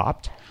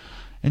dropped.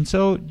 And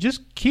so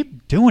just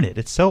keep doing it.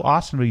 It's so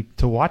awesome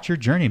to watch your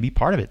journey and be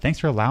part of it. Thanks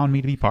for allowing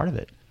me to be part of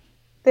it.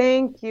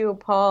 Thank you,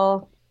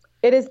 Paul.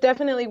 It is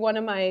definitely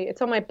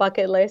it's on my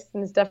bucket list,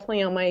 and it's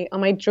definitely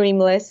on my dream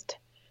list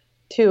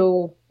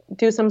to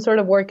do some sort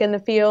of work in the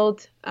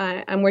field.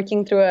 I'm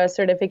working through a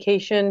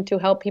certification to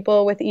help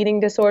people with eating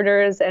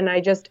disorders. And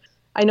I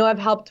know I've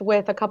helped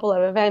with a couple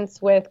of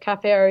events with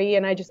Cafe RE,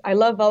 and I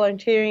love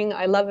volunteering.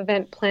 I love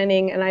event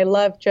planning, and I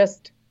love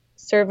just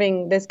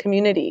serving this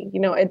community.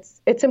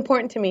 It's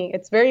important to me.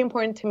 It's very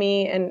important to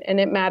me, and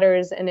it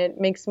matters, and it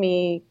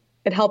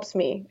helps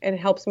me. It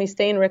helps me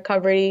stay in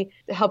recovery.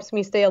 It helps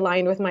me stay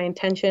aligned with my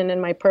intention and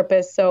my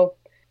purpose. So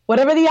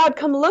whatever the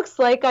outcome looks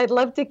like, I'd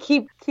love to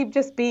keep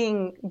just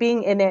being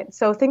in it.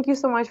 So thank you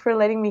so much for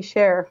letting me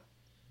share.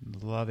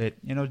 Love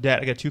it.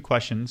 Dad, I got two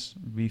questions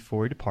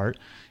before we depart.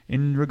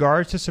 In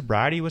regards to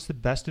sobriety, what's the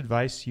best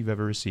advice you've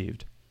ever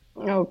received?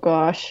 Oh,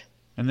 gosh.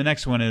 And the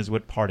next one is,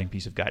 what parting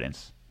piece of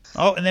guidance?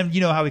 Oh, and then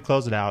you know how we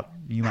close it out.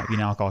 You might be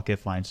an alcoholic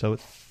gift line. So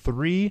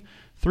three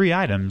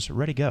items,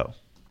 ready, go.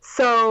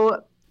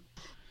 So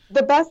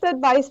the best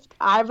advice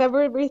I've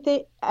ever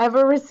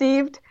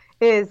received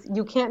is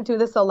you can't do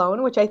this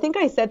alone, which I think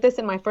I said this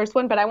in my first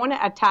one, but I want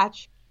to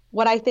attach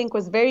what I think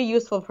was very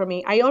useful for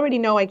me. I already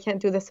know I can't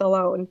do this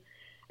alone.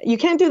 You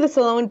can't do this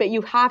alone, but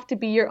you have to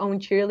be your own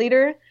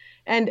cheerleader.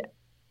 And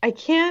I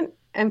can't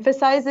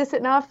emphasize this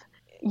enough.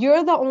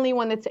 You're the only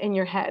one that's in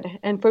your head.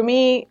 And for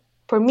me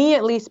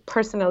at least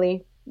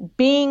personally,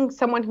 being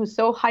someone who's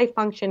so high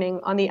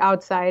functioning on the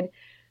outside,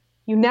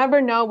 you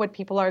never know what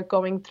people are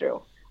going through.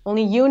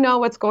 Only you know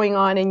what's going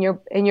on in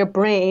your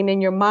brain,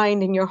 in your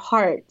mind, in your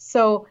heart.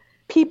 So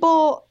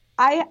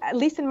at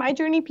least in my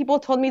journey, people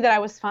told me that I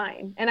was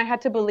fine. And I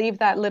had to believe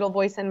that little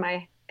voice in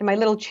my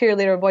little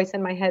cheerleader voice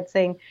in my head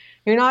saying,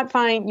 you're not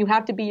fine. You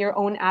have to be your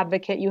own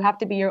advocate. You have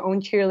to be your own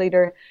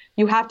cheerleader.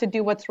 You have to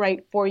do what's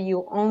right for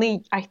you.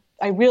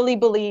 I really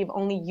believe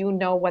only you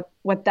know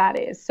what that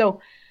is. So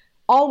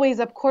always,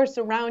 of course,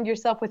 surround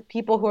yourself with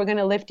people who are going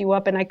to lift you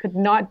up. And I could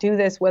not do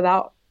this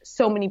without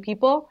so many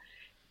people,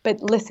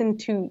 but listen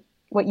to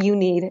what you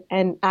need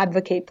and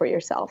advocate for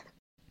yourself.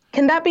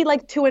 Can that be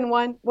like 2 in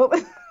 1?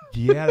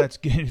 Yeah, that's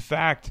good. In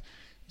fact,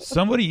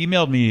 somebody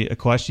emailed me a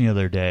question the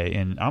other day,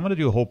 and I'm going to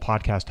do a whole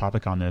podcast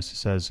topic on this. It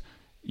says,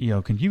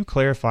 can you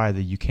clarify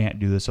that you can't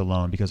do this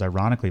alone? Because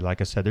ironically, like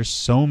I said, there's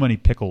so many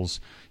pickles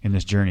in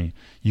this journey.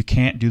 You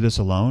can't do this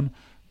alone,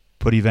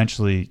 but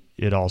eventually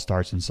it all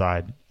starts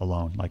inside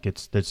alone. Like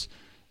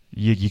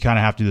you kind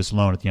of have to do this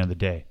alone at the end of the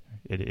day.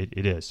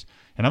 It is.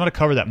 And I'm going to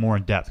cover that more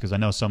in depth because I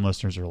know some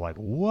listeners are like,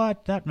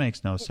 what? That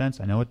makes no sense.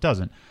 I know it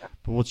doesn't.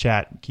 But we'll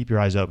chat. Keep your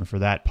eyes open for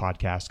that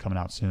podcast coming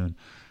out soon.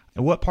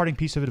 And what parting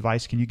piece of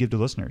advice can you give to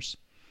listeners?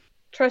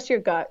 Trust your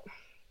gut.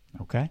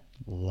 Okay.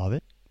 Love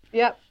it.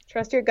 Yep.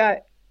 Trust your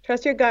gut.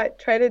 Trust your gut.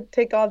 Try to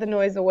take all the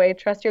noise away.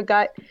 Trust your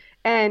gut.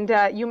 And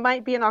you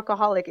might be an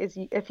alcoholic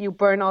if you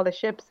burn all the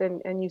ships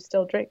and you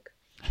still drink.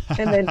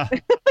 And then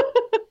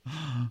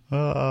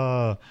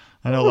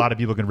I know a lot of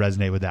people can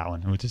resonate with that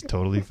one, which is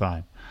totally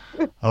fine.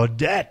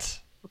 Odette,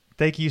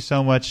 thank you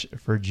so much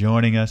for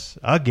joining us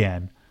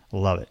again.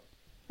 Love it.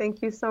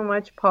 Thank you so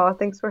much, Paul.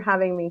 Thanks for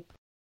having me.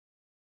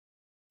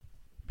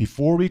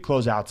 Before we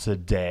close out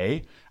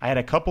today, I had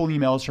a couple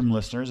emails from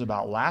listeners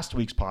about last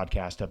week's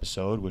podcast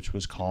episode, which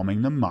was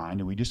Calming the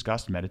Mind, and we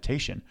discussed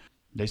meditation.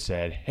 They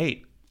said,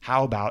 hey,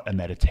 how about a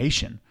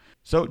meditation?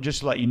 So just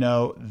to let you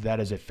know,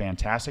 that is a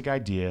fantastic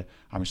idea.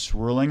 I'm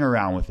swirling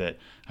around with it.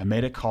 I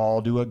made a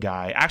call to a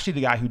guy, actually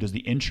the guy who does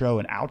the intro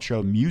and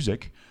outro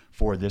music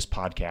for this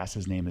podcast.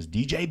 His name is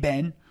DJ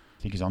Ben.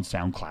 I think he's on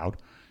SoundCloud.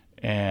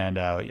 And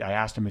I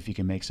asked him if he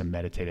can make some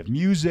meditative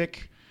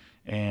music.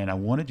 And I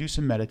want to do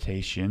some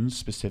meditations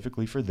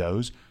specifically for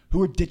those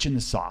who are ditching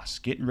the sauce,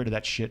 getting rid of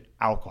that shit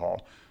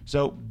alcohol.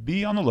 So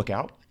be on the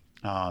lookout.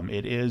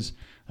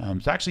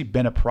 It's actually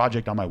been a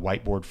project on my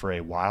whiteboard for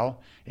a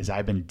while as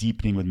I've been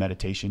deepening with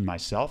meditation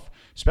myself,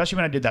 especially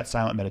when I did that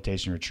silent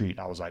meditation retreat.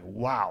 I was like,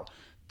 wow,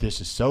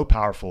 this is so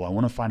powerful. I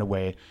want to find a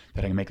way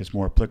that I can make this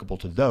more applicable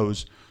to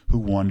those who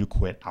want to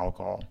quit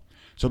alcohol.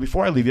 So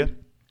before I leave you,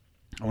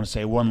 I want to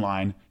say one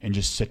line and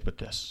just sit with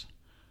this.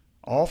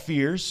 All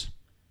fears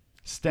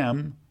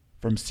stem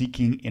from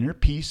seeking inner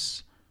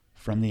peace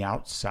from the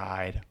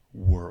outside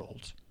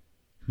world.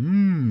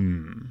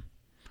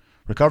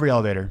 Recovery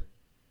Elevator.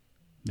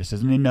 This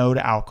isn't a no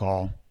to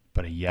alcohol,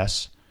 but a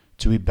yes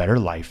to a better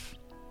life.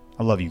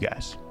 I love you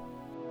guys.